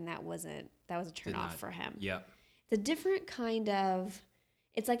you. And that was a turn off for him. Yep. It's a different kind of,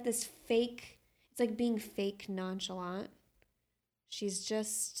 it's like this fake, it's like being fake nonchalant. She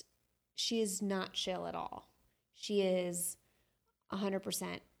is not chill at all. She is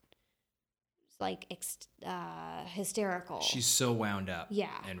 100% hysterical. She's so wound up. Yeah.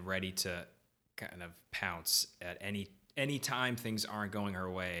 And ready to kind of pounce at any time things aren't going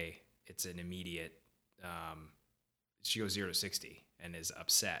her way. It's an immediate, she goes 0 to 60 and is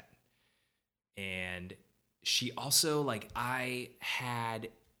upset. And she also I had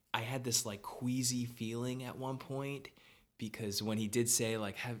this queasy feeling at one point, because when he did say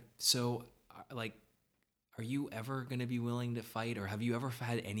are you ever going to be willing to fight, or have you ever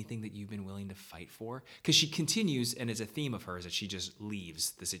had anything that you've been willing to fight for? Because she continues, and it's a theme of hers that she just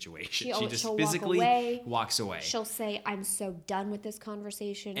leaves the situation. She just physically walks away. She'll say, I'm so done with this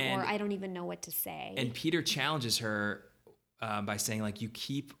conversation, or I don't even know what to say. And Peter challenges her by saying, you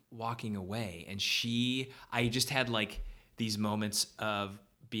keep walking away. And I just had these moments of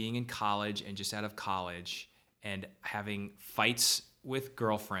being in college and just out of college and having fights with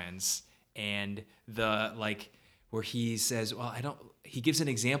girlfriends, and where he says, he gives an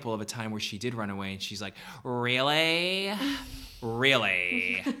example of a time where she did run away, and she's like, really?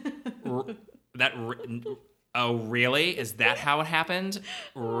 Really? Oh, really? Is that how it happened?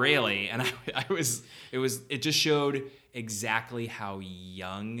 Really? And it just showed exactly how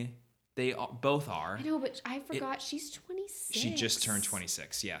young they both are. I know, but I forgot she's 26. She just turned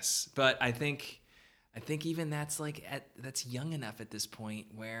 26, yes. But I think even that's that's young enough at this point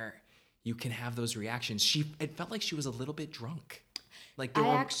where you can have those reactions. It felt like she was a little bit drunk. I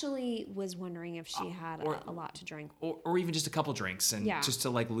actually was wondering if she had a lot to drink. Or even just a couple drinks, and just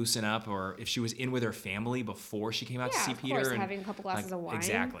to loosen up, or if she was in with her family before she came out to see Peter. Of course, having a couple glasses of wine.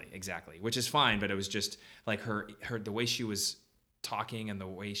 Exactly. Which is fine, but it was just her the way she was talking and the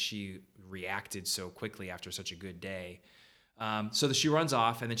way she reacted so quickly after such a good day. So she runs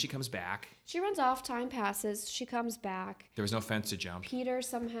off, and then she comes back. She runs off. Time passes. She comes back. There was no fence to jump. Peter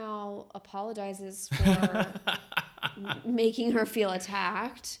somehow apologizes for making her feel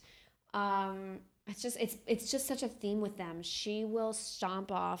attacked. It's just such a theme with them. She will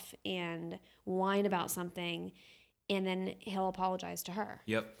stomp off and whine about something, and then he'll apologize to her.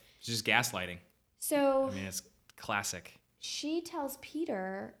 Yep. It's just gaslighting. So it's classic. She tells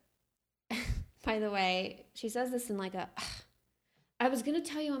Peter, by the way, she says this in I was going to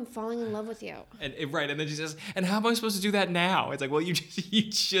tell you I'm falling in love with you. And then she says, and how am I supposed to do that now? It's well, you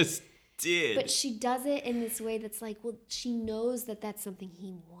just did. But she does it in this way that's she knows that that's something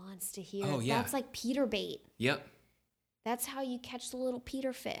he wants to hear. Oh, yeah. That's like Peter bait. Yep. That's how you catch the little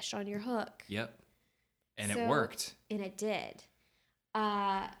Peter fish on your hook. Yep. And it worked. And it did.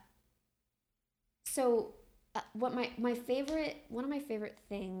 One of my favorite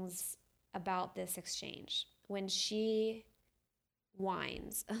things about this exchange, when she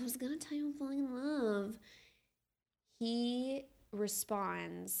whines, I was gonna tell you I'm falling in love, he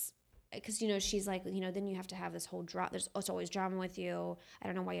responds, because she's like, then you have to have this whole drama, there's always drama with you, I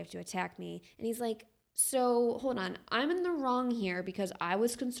don't know why you have to attack me. And he's like, so hold on, I'm in the wrong here because I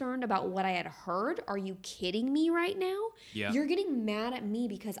was concerned about what I had heard. Are you kidding me right now? Yeah. You're getting mad at me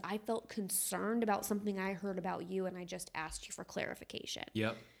because I felt concerned about something I heard about you and I just asked you for clarification.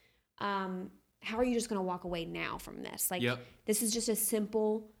 Yep. How are you just going to walk away now from this? Like, This is just a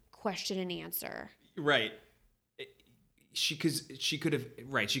simple question and answer. Right. She could have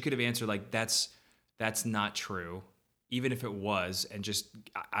answered like, that's not true. Even if it was, and just,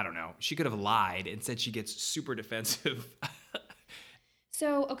 I don't know, she could have lied. Instead, she gets super defensive.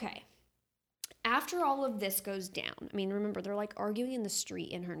 So, okay. After all of this goes down, I mean, remember, they're like arguing in the street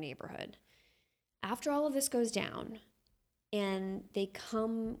in her neighborhood. After all of this goes down, and they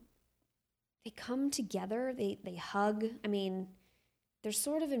come together, they hug. I mean, they're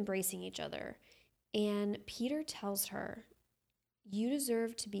sort of embracing each other. And Peter tells her, you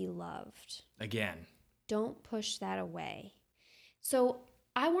deserve to be loved. Again. Don't push that away. So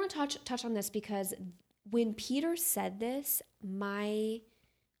I want to touch on this because when Peter said this, I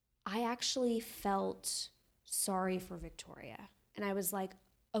actually felt sorry for Victoria. And I was like,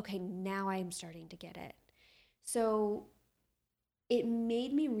 okay, now I'm starting to get it. So it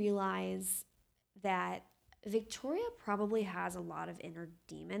made me realize that Victoria probably has a lot of inner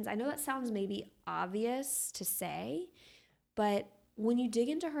demons. I know that sounds maybe obvious to say, but when you dig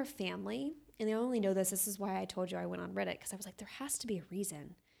into her family, and I only know this is why I told you I went on Reddit, because I was like, there has to be a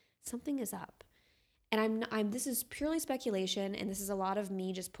reason. Something is up. And this is purely speculation, and this is a lot of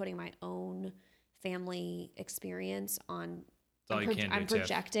me just putting my own family experience on. I'm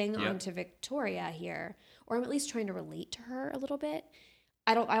projecting onto Victoria here, or I'm at least trying to relate to her a little bit.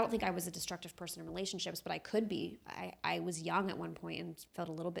 I don't think I was a destructive person in relationships, but I could be. I was young at one point and felt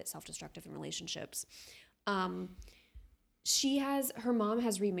a little bit self-destructive in relationships. Her mom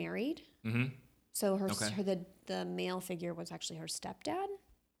has remarried. Mm-hmm. So the male figure was actually her stepdad,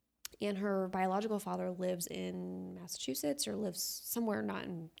 and her biological father lives in Massachusetts or lives somewhere not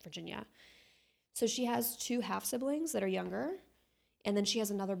in Virginia. So she has 2 half siblings that are younger, and then she has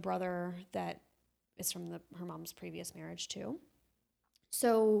another brother that is from her mom's previous marriage too.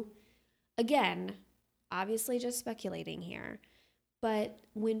 So again, obviously just speculating here. But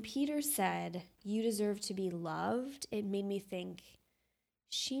when Peter said, you deserve to be loved, it made me think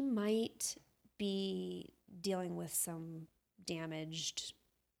she might be dealing with some damaged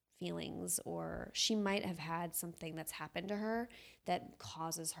feelings, or she might have had something that's happened to her that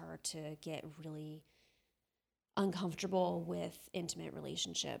causes her to get really uncomfortable with intimate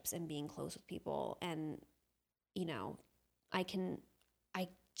relationships and being close with people. And, I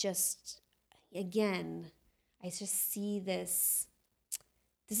just see this.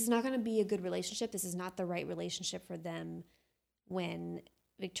 This is not going to be a good relationship. This is not the right relationship for them when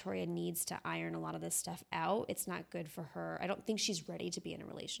Victoria needs to iron a lot of this stuff out. It's not good for her. I don't think she's ready to be in a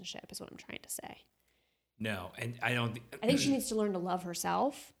relationship, is what I'm trying to say. No, and I don't... I think she needs to learn to love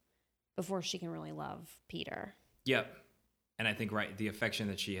herself before she can really love Peter. Yep. And I think, the affection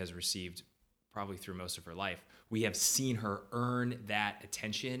that she has received probably through most of her life, we have seen her earn that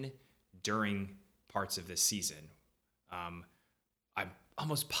attention during parts of this season. I'm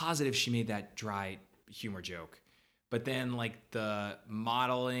almost positive she made that dry humor joke. But then the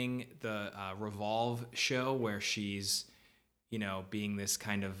modeling, the Revolve show where she's, being this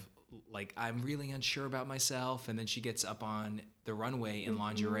kind of I'm really unsure about myself. And then she gets up on the runway in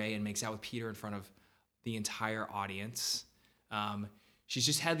lingerie and makes out with Peter in front of the entire audience. She's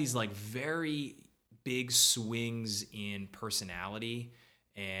just had these very big swings in personality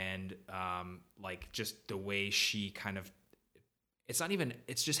and just the way she kind of,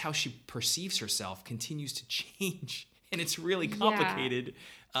 it's just how she perceives herself continues to change, and it's really complicated.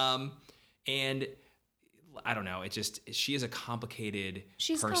 Yeah. And I don't know, she is a complicated person.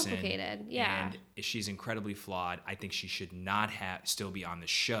 She's complicated, yeah. And she's incredibly flawed. I think she should not still be on the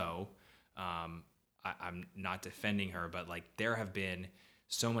show. I'm not defending her, but there have been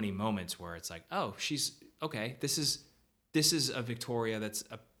so many moments where it's oh, she's okay. This is a Victoria that's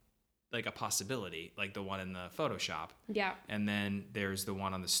a possibility, like the one in the Photoshop. Yeah. And then there's the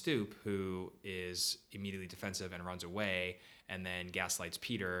one on the stoop who is immediately defensive and runs away and then gaslights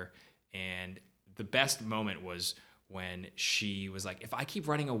Peter. And the best moment was when she was like, if I keep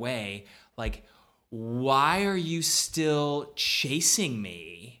running away, why are you still chasing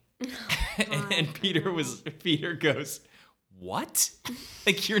me? time. And Peter goes, what?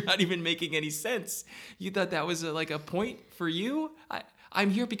 Like, you're not even making any sense. You thought that was like a point for you? I'm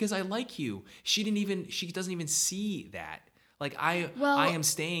here because I like you. She doesn't even see that. Like, I am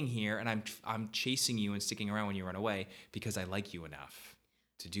staying here and I'm chasing you and sticking around when you run away because I like you enough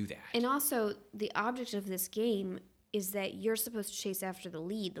to do that. And also, the object of this game is that you're supposed to chase after the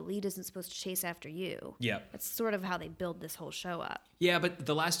lead. The lead isn't supposed to chase after you. Yeah. That's sort of how they build this whole show up. Yeah, but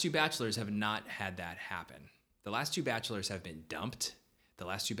the last 2 Bachelors have not had that happen. The last 2 Bachelors have been dumped. The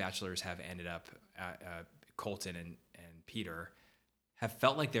last 2 Bachelors have ended up, Colton and Peter, have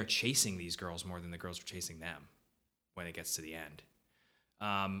felt like they're chasing these girls more than the girls are chasing them when it gets to the end.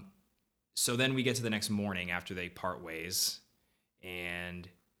 So then we get to the next morning after they part ways, and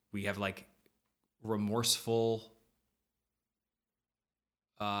we have like remorseful,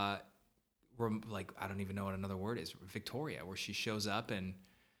 like, I don't even know what another word is, Victoria, where she shows up and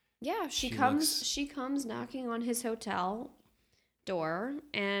yeah, she comes knocking on his hotel door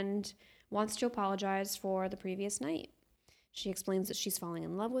and wants to apologize for the previous night. She explains that she's falling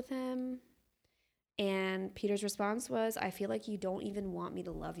in love with him. And Peter's response was, I feel like you don't even want me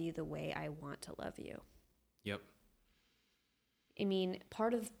to love you the way I want to love you. Yep. I mean,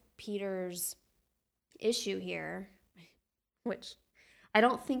 part of Peter's issue here, which I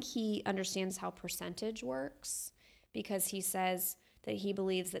don't think he understands how percentage works, because he says that he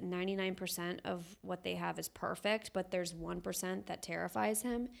believes that 99% of what they have is perfect, but there's 1% that terrifies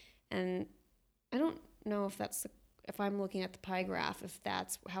him. And I don't know if I'm looking at the pie graph, if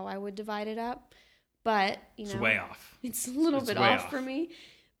that's how I would divide it up. But, it's way off. It's a little bit off for me.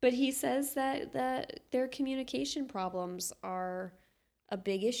 But he says that their communication problems are a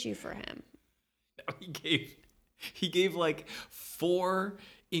big issue for him. He gave like 4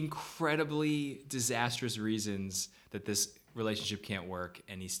 incredibly disastrous reasons that this relationship can't work,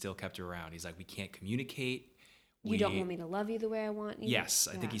 and he still kept her around. He's like, we can't communicate. You don't want me to love you the way I want you. Yes,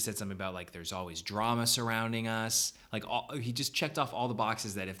 I think he said something about like there's always drama surrounding us. Like he just checked off all the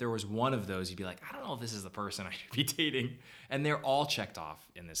boxes that if there was one of those, you'd be like, I don't know if this is the person I should be dating. And they're all checked off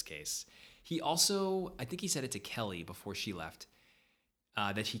in this case. He also, I think he said it to Kelly before she left,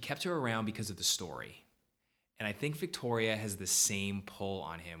 that he kept her around because of the story. And I think Victoria has the same pull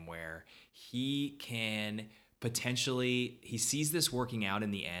on him where he can potentially, he sees this working out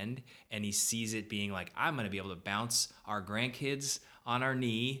in the end, and he sees it being like, I'm going to be able to bounce our grandkids on our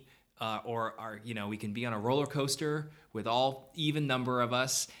knee, or we can be on a roller coaster with all even number of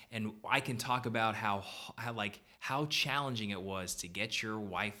us, and I can talk about how challenging it was to get your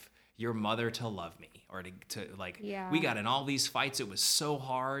mother to love me, or we got in all these fights. It was so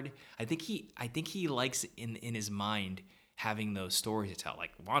hard. I think he likes in his mind having those stories to tell.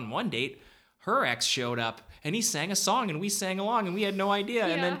 Like on one date, her ex showed up and he sang a song and we sang along and we had no idea.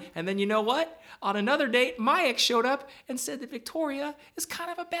 Yeah. And then you know what? On another date, my ex showed up and said that Victoria is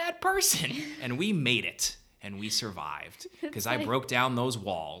kind of a bad person. And we made it and we survived because I broke down those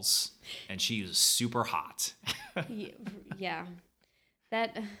walls and she was super hot. Yeah.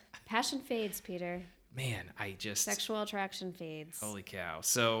 That passion fades, Peter. Man, sexual attraction fades. Holy cow.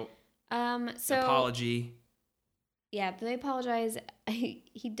 So apology. Yeah, they apologize.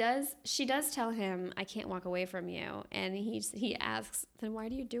 She does tell him, I can't walk away from you. And he asks, then why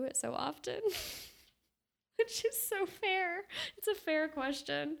do you do it so often? Which is so fair. It's a fair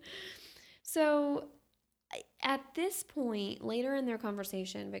question. So at this point, later in their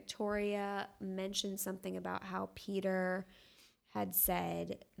conversation, Victoria mentioned something about how Peter had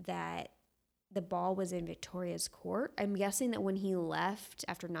said that the ball was in Victoria's court. I'm guessing that when he left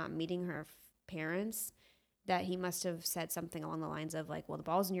after not meeting her parents, that he must have said something along the lines of like, well, the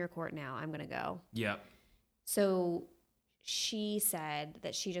ball's in your court now. I'm going to go. Yep. So she said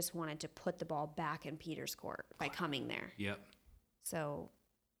that she just wanted to put the ball back in Peter's court by coming there. Yep. So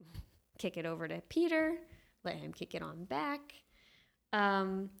kick it over to Peter, let him kick it on back.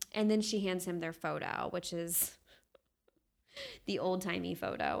 And then she hands him their photo, which is the old-timey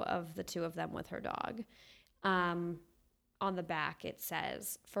photo of the two of them with her dog. On the back, it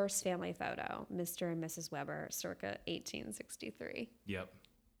says, first family photo, Mr. and Mrs. Weber, circa 1863. Yep.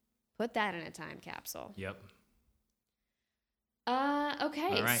 Put that in a time capsule. Yep.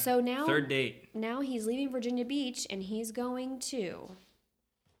 Okay, all right. So now... third date. Now he's leaving Virginia Beach, and he's going to...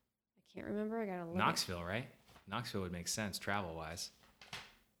 I can't remember. I got to look. Knoxville, right? Knoxville would make sense, travel-wise.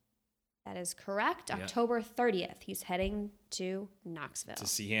 That is correct. Yep. October 30th, he's heading to Knoxville. To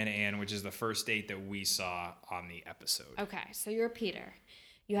see Hannah Ann, which is the first date that we saw on the episode. Okay, so you're Peter.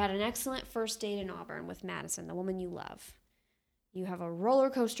 You had an excellent first date in Auburn with Madison, the woman you love. You have a roller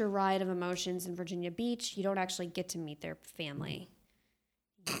coaster ride of emotions in Virginia Beach. You don't actually get to meet their family.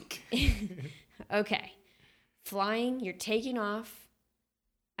 Okay. Flying, you're taking off.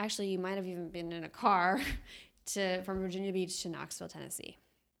 Actually, you might have even been in a car from Virginia Beach to Knoxville, Tennessee.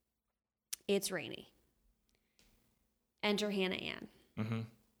 It's rainy. Enter Hannah Ann. Mm-hmm.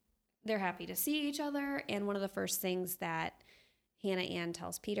 They're happy to see each other, and one of the first things that Hannah Ann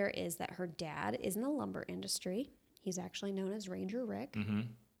tells Peter is that her dad is in the lumber industry. He's actually known as Ranger Rick. Mm-hmm.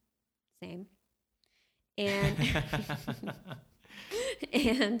 Same. And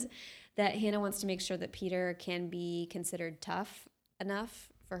and that Hannah wants to make sure that Peter can be considered tough enough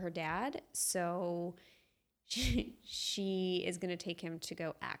for her dad. So she is going to take him to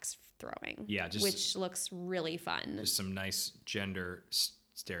go axe throwing. Yeah, which looks really fun. There's some nice gender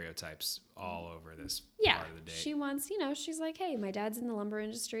stereotypes all over this part of the date. She wants, she's like, hey, my dad's in the lumber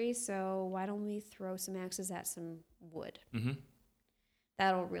industry, so why don't we throw some axes at some wood? Mm-hmm.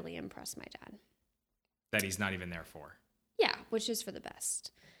 That'll really impress my dad. That he's not even there for. Yeah, which is for the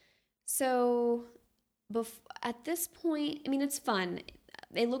best. So at this point, I mean, it's fun.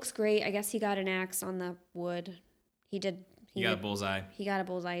 It looks great. I guess he got an axe on the wood. He got a bullseye. He got a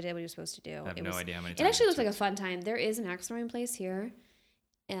bullseye. He did what he was supposed to do. I have no idea how many times. It actually looks like a fun time. There is an axe throwing place here,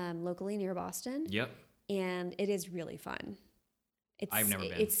 locally near Boston. Yep. And it is really fun. I've never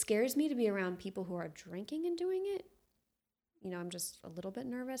been. It scares me to be around people who are drinking and doing it. I'm just a little bit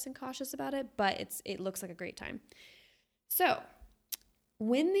nervous and cautious about it, but it looks like a great time. So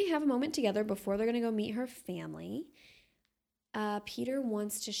when they have a moment together before they're going to go meet her family, Peter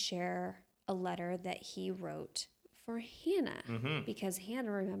wants to share a letter that he wrote for Hannah, mm-hmm. because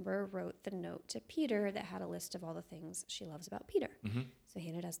Hannah, remember, wrote the note to Peter that had a list of all the things she loves about Peter. Mm-hmm. So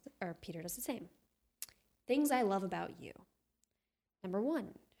Peter does the same. Things I love about you. Number 1,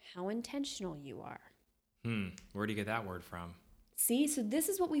 how intentional you are. Where do you get that word from? See, so this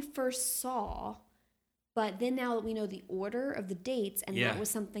is what we first saw, but then now that we know the order of the dates, and that was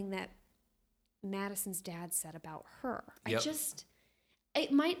something that Madison's dad said about her. Yep.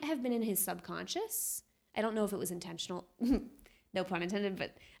 It might have been in his subconscious. I don't know if it was intentional. No pun intended,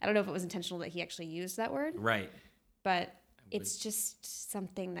 but I don't know if it was intentional that he actually used that word. Right. But it's just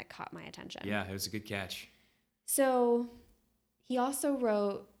something that caught my attention. Yeah, it was a good catch. So he also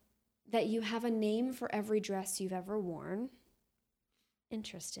wrote that you have a name for every dress you've ever worn.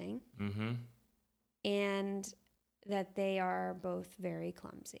 Interesting. Mm-hmm. And that they are both very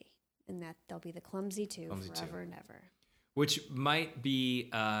clumsy. And that they'll be the clumsy two forever and ever. Which might be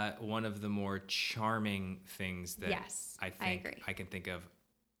one of the more charming things that I agree. I can think of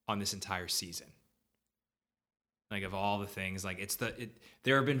on this entire season. Like, of all the things, like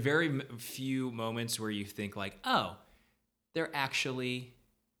there have been very few moments where you think like, oh, they're actually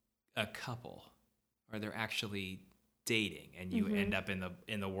a couple, or they're actually dating, and you mm-hmm. end up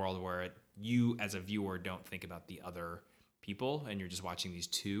in the world where you as a viewer don't think about the other people, and you're just watching these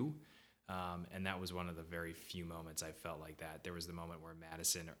two. And that was one of the very few moments I felt like that. There was the moment where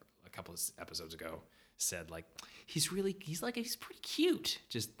Madison, a couple of episodes ago, said like, he's pretty cute.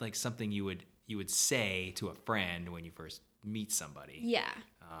 Just like something you would say to a friend when you first meet somebody. Yeah.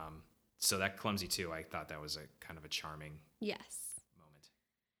 So that clumsy too, I thought that was a kind of a charming moment.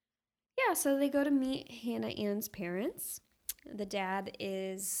 Yeah, so they go to meet Hannah Ann's parents. The dad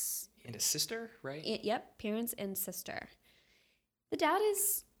is... And a sister, right? Yep, parents and sister. The dad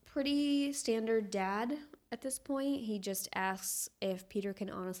is pretty standard dad at this point. He just asks if Peter can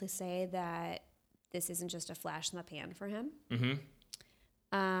honestly say that this isn't just a flash in the pan for him.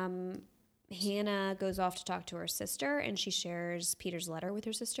 Mm-hmm. Hannah goes off to talk to her sister, and she shares Peter's letter with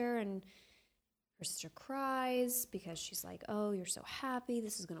her sister, and her sister cries because she's like, oh, you're so happy.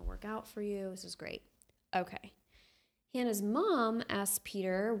 This is going to work out for you. This is great. Okay. Hannah's mom asks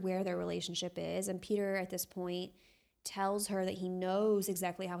Peter where their relationship is, and Peter at this point tells her that he knows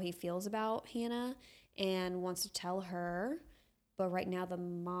exactly how he feels about Hannah and wants to tell her, but right now the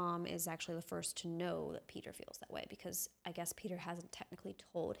mom is actually the first to know that Peter feels that way, because I guess Peter hasn't technically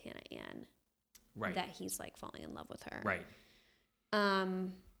told Hannah Ann that he's like falling in love with her. Right. I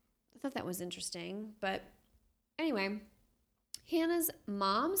thought that was interesting, but anyway, Hannah's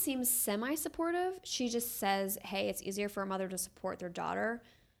mom seems semi-supportive. She just says, hey, it's easier for a mother to support their daughter,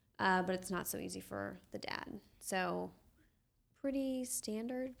 but it's not so easy for the dad. So pretty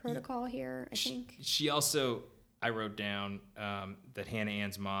standard protocol here, I think. She also, I wrote down that Hannah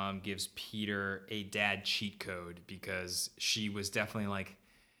Ann's mom gives Peter a dad cheat code, because she was definitely like,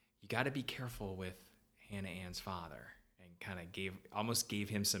 you got to be careful with Hannah Ann's father, and kind of almost gave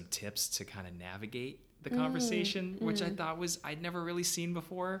him some tips to kind of navigate the conversation, which I thought I'd never really seen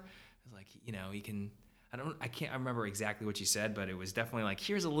before. I was like, he can... I remember exactly what you said, but it was definitely like,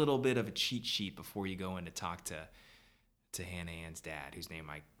 here's a little bit of a cheat sheet before you go in to talk to Hannah Ann's dad, whose name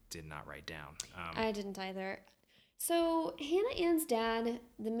I did not write down. I didn't either. So Hannah Ann's dad,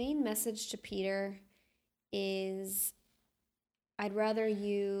 the main message to Peter is, I'd rather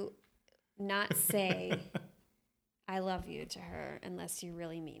you not say I love you to her unless you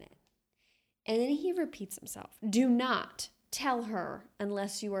really mean it. And then he repeats himself. Do not tell her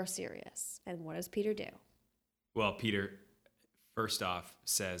unless you are serious. And what does Peter do? Well, Peter, first off,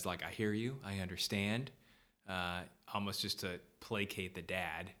 says, like, I hear you. I understand. Almost just to placate the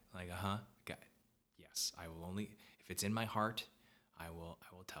dad. Like, yes, I will only, if it's in my heart, I will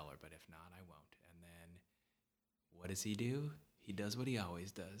tell her. But if not, I won't. And then what does he do? He does what he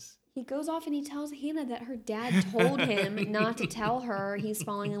always does. He goes off and he tells Hannah that her dad told him not to tell her he's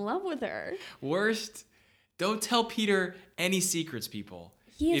falling in love with her. Worst, don't tell Peter any secrets, people.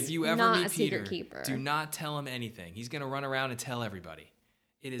 If you ever meet Peter, do not tell him anything. He's going to run around and tell everybody.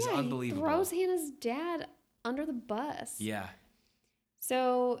 It is unbelievable. He throws Hannah's dad under the bus. Yeah.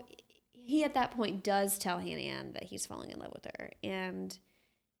 So he at that point does tell Hannah Ann that he's falling in love with her. And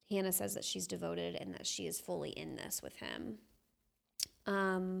Hannah says that she's devoted and that she is fully in this with him.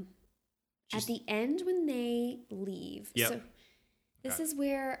 At the end when they leave. Yep. So this is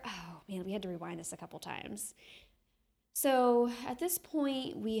where, we had to rewind this a couple times. So at this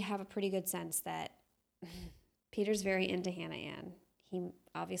point, we have a pretty good sense that Peter's very into Hannah Ann. He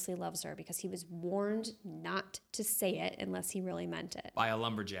obviously loves her because he was warned not to say it unless he really meant it. By a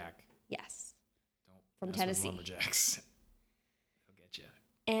lumberjack. Yes. From Tennessee. Lumberjacks. They'll get you.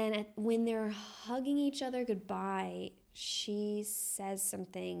 And when they're hugging each other goodbye, she says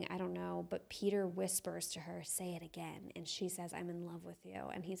something, I don't know, but Peter whispers to her, say it again. And she says, I'm in love with you.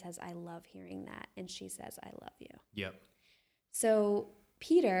 And he says, I love hearing that. And she says, I love you. Yep. So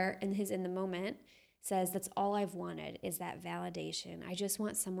Peter, in the moment, says, that's all I've wanted is that validation. I just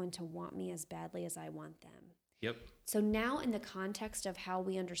want someone to want me as badly as I want them. Yep. So now in the context of how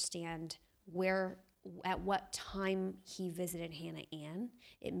we understand at what time he visited Hannah Ann,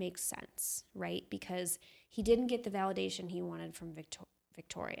 it makes sense, right? Because he didn't get the validation he wanted from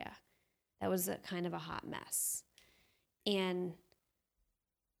Victoria. That was kind of a hot mess. And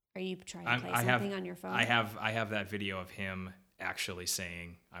are you trying to play something on your phone? I have that video of him actually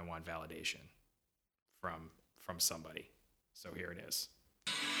saying, I want validation from somebody. So here it is.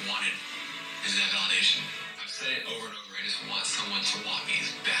 Wanted is that validation. I've said it over and over. I just want someone to want me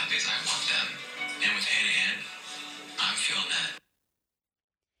as badly as I want them. And with Hannah Ann, I'm feeling that.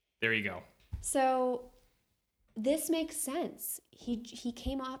 There you go. So this makes sense. He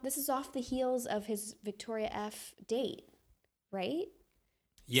came off, this is off the heels of his Victoria F date, right?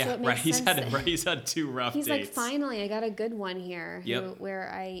 Yeah, so right. He's had two rough dates. He's like, finally, I got a good one here. Yep.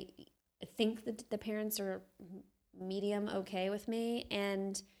 Where I think that the parents are medium okay with me,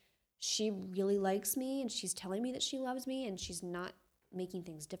 and she really likes me, and she's telling me that she loves me, and she's not making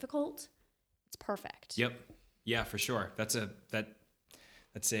things difficult. It's perfect. Yep. Yeah, for sure. That's a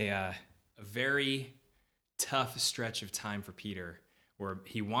very tough stretch of time for Peter where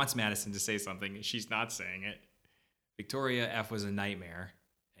he wants Madison to say something and she's not saying it. Victoria F was a nightmare,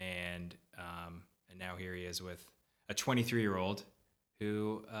 and now here he is with a 23-year-old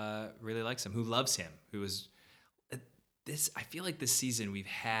who really likes him, who loves him, who is this. I feel like this season we've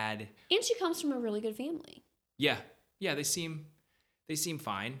had, and she comes from a really good family. Yeah, they seem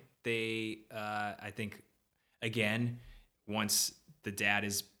fine. They, I think, again, once the dad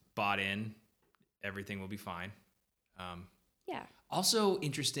is bought in, everything will be fine. Yeah. Also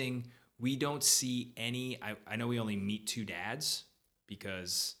interesting, we don't see any. I know we only meet two dads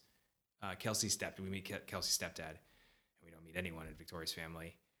because we meet Kelsey's stepdad, and we don't meet anyone in Victoria's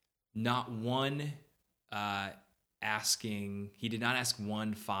family. Not one he did not ask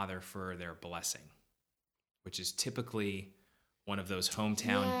one father for their blessing, which is typically one of those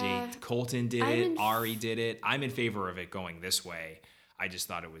hometown dates. Colton did it. Ari did it. I'm in favor of it going this way. I just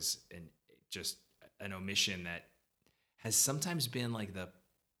thought it was just an omission that has sometimes been like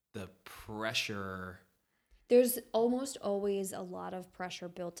the pressure. There's almost always a lot of pressure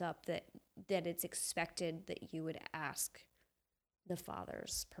built up that it's expected that you would ask the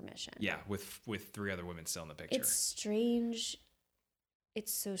father's permission. Yeah, with three other women still in the picture. It's strange.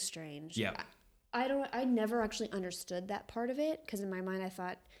 It's so strange. Yeah. I never actually understood that part of it, because in my mind I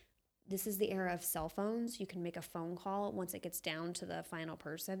thought, this is the era of cell phones. You can make a phone call once it gets down to the final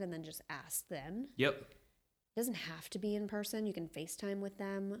person and then just ask them. Yep. It doesn't have to be in person. You can FaceTime with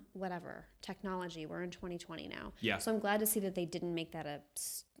them, whatever. Technology. We're in 2020 now. Yeah. So I'm glad to see that they didn't make that a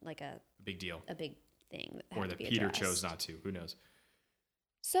big deal. A big thing. Or that Peter chose not to. Who knows?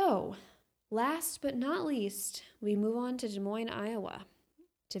 So, last but not least, we move on to Des Moines, Iowa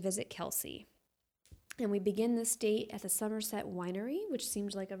to visit Kelsey. And we begin this date at the Somerset Winery, which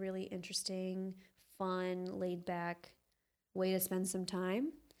seems like a really interesting, fun, laid-back way to spend some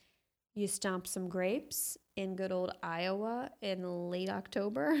time. You stomp some grapes in good old Iowa in late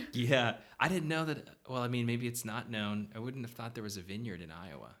October. Yeah. I didn't know that. Well, I mean, maybe it's not known. I wouldn't have thought there was a vineyard in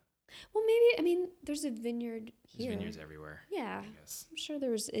Iowa. Well, maybe, I mean, there's a vineyard here. There's vineyards everywhere. Yeah. I guess. I'm sure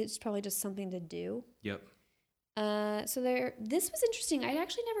it's probably just something to do. Yep. So this was interesting. I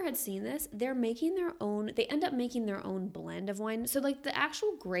actually never had seen this. They're making their own, they end up making their own blend of wine. So like the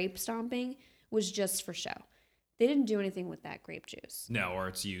actual grape stomping was just for show. They didn't do anything with that grape juice. No, or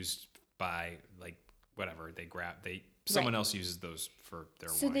it's used by like whatever someone else uses those for their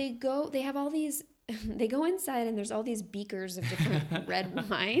wine. So they have all these, they go inside and there's all these beakers of different red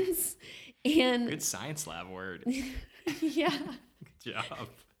wines. And good science lab word. Yeah. Good job.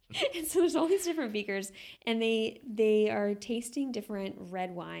 And so there's all these different beakers, and they are tasting different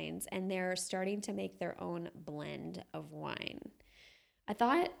red wines, and they're starting to make their own blend of wine. I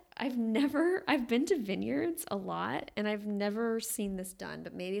thought I've been to vineyards a lot, and I've never seen this done,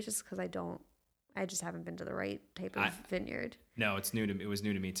 but maybe it's just because I just haven't been to the right type of vineyard. No, it was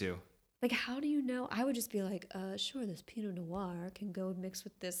new to me too. Like, how do you know? I would just be like, sure, this Pinot Noir can go mix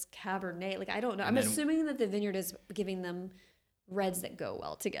with this Cabernet. Like, I don't know. I'm assuming that the vineyard is giving them reds that go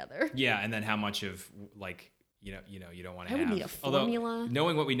well together. Yeah, and then how much of like you don't want to have. I would need a formula. Although,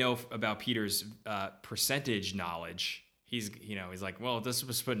 knowing what we know about Peter's percentage knowledge, he's like, well, this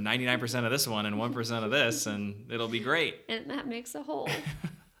was put 99% of this one and 1% of this, and it'll be great. And that makes a whole.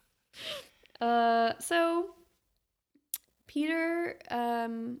 So Peter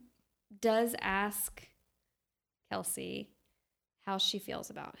does ask Kelsey how she feels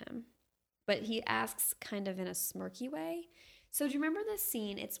about him, but he asks kind of in a smirky way. So do you remember this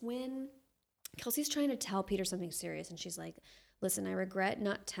scene? It's when Kelsey's trying to tell Peter something serious, and she's like, listen, I regret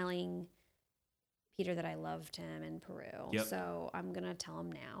not telling Peter that I loved him in Peru. Yep. So I'm going to tell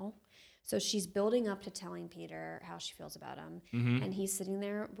him now. So she's building up to telling Peter how she feels about him. Mm-hmm. And he's sitting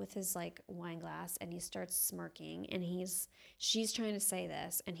there with his like wine glass, and he starts smirking, and she's trying to say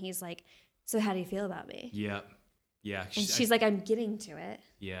this, and he's like, so how do you feel about me? Yeah. Yeah. And she's like, I'm getting to it.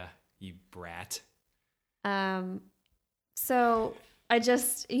 Yeah. You brat. So I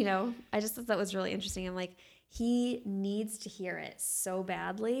just thought that was really interesting. I'm like, he needs to hear it so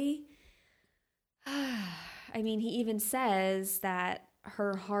badly. I mean, he even says that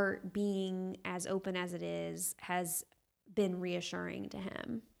her heart being as open as it is has been reassuring to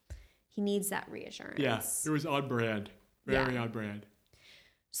him. He needs that reassurance. Yeah, it was on brand. Very on brand.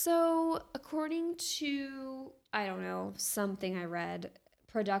 So according to, I don't know, something I read,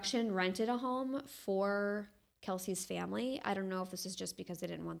 production rented a home for Kelsey's family. I don't know if this is just because they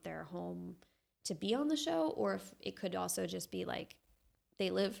didn't want their home to be on the show, or if it could also just be like they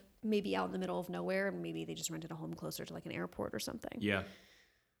live maybe out in the middle of nowhere, and maybe they just rented a home closer to like an airport or something. Yeah.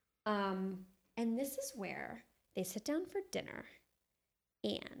 And this is where they sit down for dinner,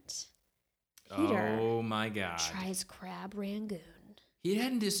 and Peter, oh my God, tries crab rangoon.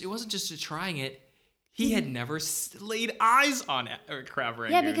 It wasn't just trying it. He had never laid eyes on crab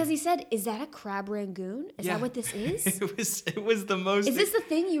rangoon. Yeah, because he said, "Is that a crab rangoon? Is that what this is?" It was the most. Is this the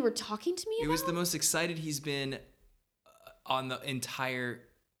thing you were talking to me about? It was the most excited he's been on the entire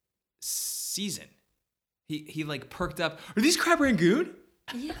season. He like perked up. Are these crab rangoon?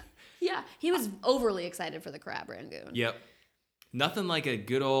 Yeah. He was overly excited for the crab rangoon. Yep. Nothing like a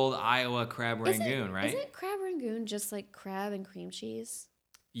good old Iowa crab rangoon, right? Isn't crab rangoon just like crab and cream cheese?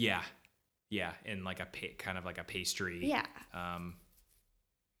 Yeah. Yeah, in like kind of like a pastry. Yeah.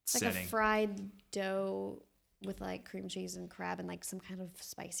 Setting. Like a fried dough with like cream cheese and crab and like some kind of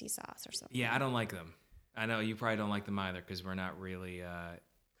spicy sauce or something. Yeah, I don't like them. I know you probably don't like them either because we're not really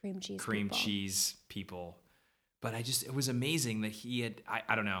cream cheese people. But it was amazing that he had,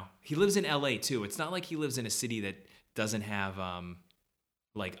 I don't know. He lives in LA too. It's not like he lives in a city that doesn't have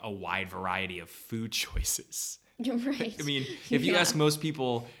like a wide variety of food choices. Right. I mean, if you ask most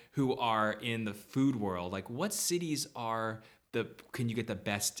people who are in the food world, like what cities can you get the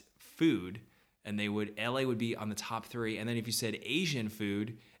best food? And LA would be on the top 3. And then if you said Asian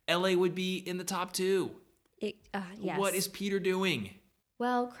food, LA would be in the top 2. Yes. What is Peter doing?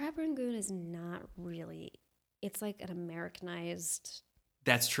 Well, crab rangoon is not really, it's like an Americanized.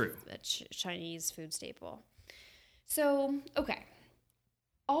 That's true. Chinese food staple. So, okay.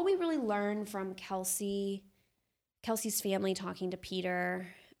 All we really learn from Kelsey's family talking to Peter,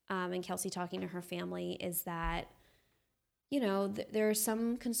 and Kelsey talking to her family is that, there's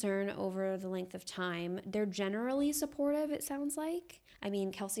some concern over the length of time. They're generally supportive, it sounds like. I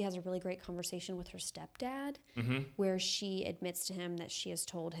mean, Kelsey has a really great conversation with her stepdad, where she admits to him that she has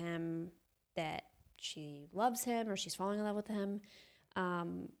told him that she loves him or she's falling in love with him.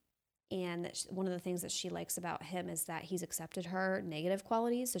 And that one of the things that she likes about him is that he's accepted her negative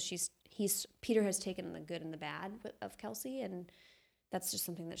qualities. So Peter has taken the good and the bad of Kelsey, and that's just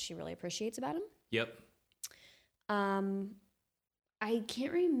something that she really appreciates about him. Yep. I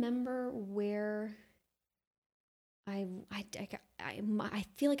can't remember where I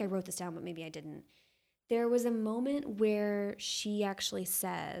feel like I wrote this down, but maybe I didn't. There was a moment where Kelsey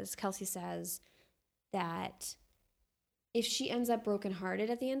says that if she ends up brokenhearted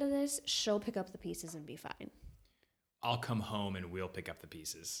at the end of this, she'll pick up the pieces and be fine. I'll come home and we'll pick up the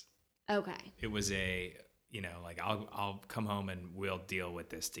pieces. Okay. It was I'll come home and we'll deal with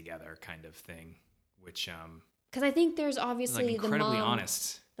this together kind of thing, which because I think there's obviously incredibly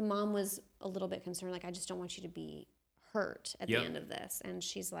honest. The mom was a little bit concerned, like, I just don't want you to be hurt at the end of this. And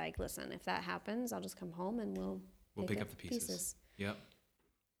she's like, listen, if that happens, I'll just come home and we'll pick up the pieces. Yep.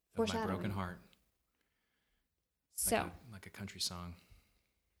 Of my broken heart. So like a country song.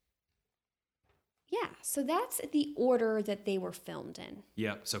 Yeah, so that's the order that they were filmed in.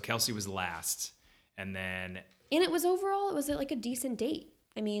 Yep. So Kelsey was last, and it was like a decent date.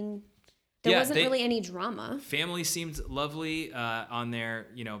 I mean, there wasn't really any drama. Family seemed lovely on their,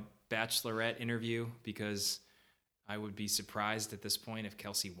 bachelorette interview, because I would be surprised at this point if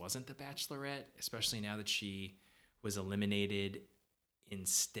Kelsey wasn't the bachelorette, especially now that she was eliminated in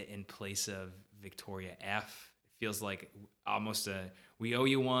place of Victoria F. It feels like almost we owe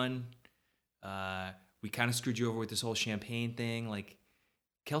you one. We kind of screwed you over with this whole champagne thing. Like,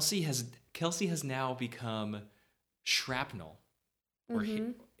 Kelsey has now become shrapnel, or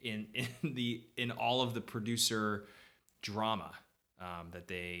in all of the producer drama that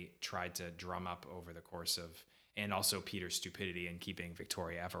they tried to drum up over the course of, and also Peter's stupidity in keeping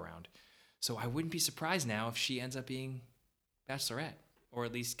Victoria F around. So I wouldn't be surprised now if she ends up being bachelorette, or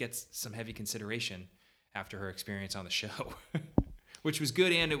at least gets some heavy consideration after her experience on the show, which was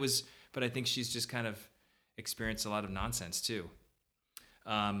good, but I think she's just kind of experienced a lot of nonsense too.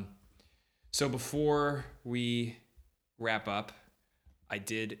 So before we wrap up, I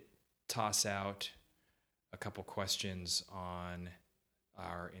did toss out a couple questions on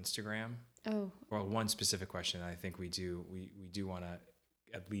our Instagram. Oh. Well, one specific question. I think we do want to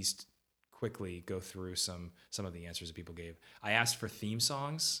at least quickly go through some of the answers that people gave. I asked for theme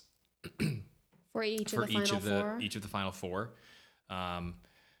songs for each of the final four.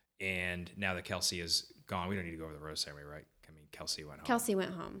 And now that Kelsey is gone, we don't need to go over the rose ceremony, right? I mean, Kelsey went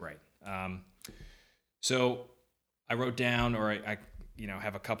home. Right. So I wrote down, or I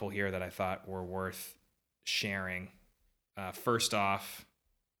have a couple here that I thought were worth sharing. First off,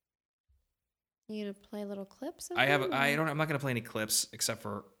 you gonna play little clips? I'm not gonna play any clips except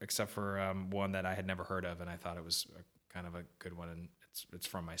for one that I had never heard of, and I thought it was kind of a good one, and it's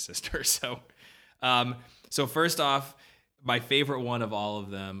from my sister. So first off, my favorite one of all of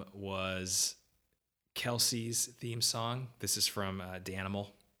them was Kelsey's theme song. This is from Danimal.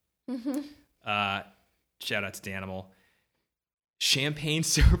 Shout out to Danimal. Champagne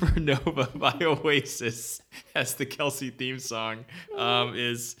Supernova by Oasis as the Kelsey theme song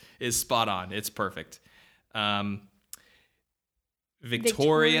is spot on. It's perfect.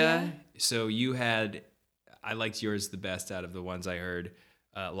 Victoria. So I liked yours the best out of the ones I heard.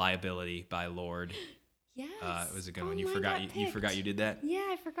 Liability by Lorde. Yes. It was a good one. You forgot you did that? Yeah,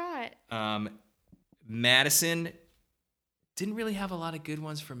 I forgot. Madison, didn't really have a lot of good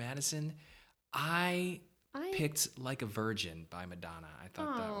ones for Madison. I picked Like a Virgin by Madonna. I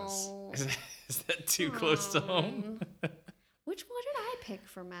thought that was... Is that too close to home? Which one did I pick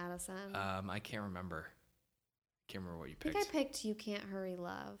for Madison? I can't remember. Can't remember what you picked. I think I picked You Can't Hurry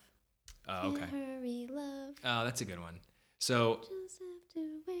Love. Oh, okay. Can't hurry love. Oh, that's a good one. So Just have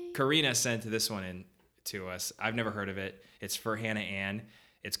to wait. Karina sent this one in to us. I've never heard of it. It's for Hannah Ann.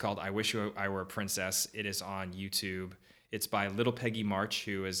 It's called I Wish I Were a Princess. It is on YouTube. It's by Little Peggy March,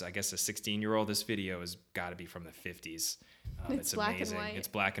 who is, I guess, a 16-year-old. This video has got to be from the 50s. It's black amazing. and white. It's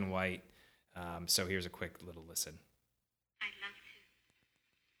black and white. So here's a quick little listen. I'd love to.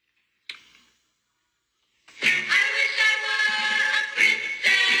 I wish I were a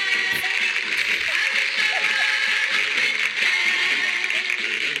princess.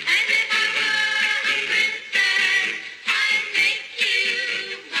 And if I were a princess, I'd make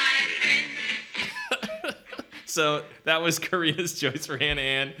you my prince. So that was Karina's choice for Hannah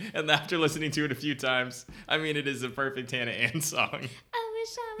Ann. And after listening to it a few times, I mean, it is a perfect Hannah Ann song. I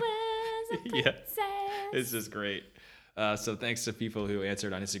wish I was a princess. It's just great. So thanks to people who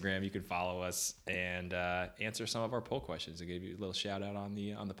answered on Instagram. You can follow us and answer some of our poll questions. I gave you a little shout out on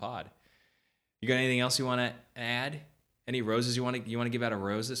the pod. You got anything else you want to add? Any roses you want to give out a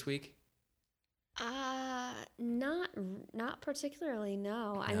rose this week? Not particularly,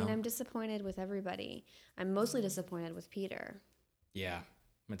 no. I mean, I'm disappointed with everybody. I'm mostly disappointed with Peter. Yeah. I'm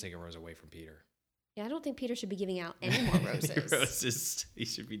going to take a rose away from Peter. Yeah, I don't think Peter should be giving out any more roses. He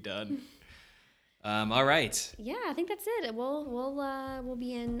should be done. All right. Yeah, I think that's it. We'll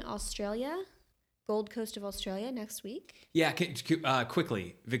be in Australia, Gold Coast of Australia next week. Yeah,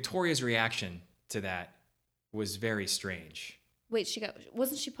 quickly. Victoria's reaction to that was very strange. Wait,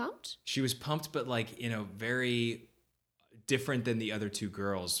 wasn't she pumped? She was pumped, but like, very different than the other two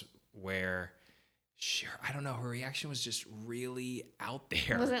girls where I don't know, her reaction was just really out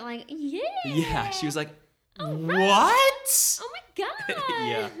there. Was it like, yeah? Yeah, she was like, right. What? Oh my God.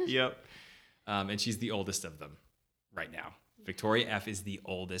 Yeah, yep. And she's the oldest of them right now. Victoria F is the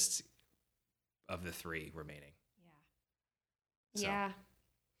oldest of the three remaining. Yeah. Yeah.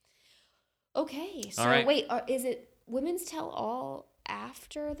 Okay, so right. Wait, is it Women's Tell All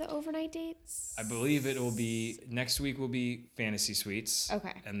after the overnight dates? I believe it will be, next week will be Fantasy Suites.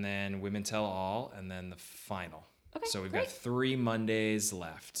 Okay. And then Women Tell All, and then the final. Okay, so we've great. got 3 Mondays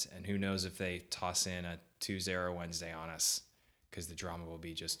left, and who knows if they toss in a Tuesday or a Wednesday on us, because the drama will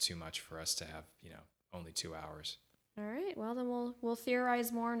be just too much for us to have, only 2 hours. All right, well then we'll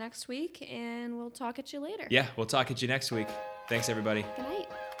theorize more next week, and we'll talk at you later. Yeah, we'll talk at you next week. Thanks, everybody. Good night.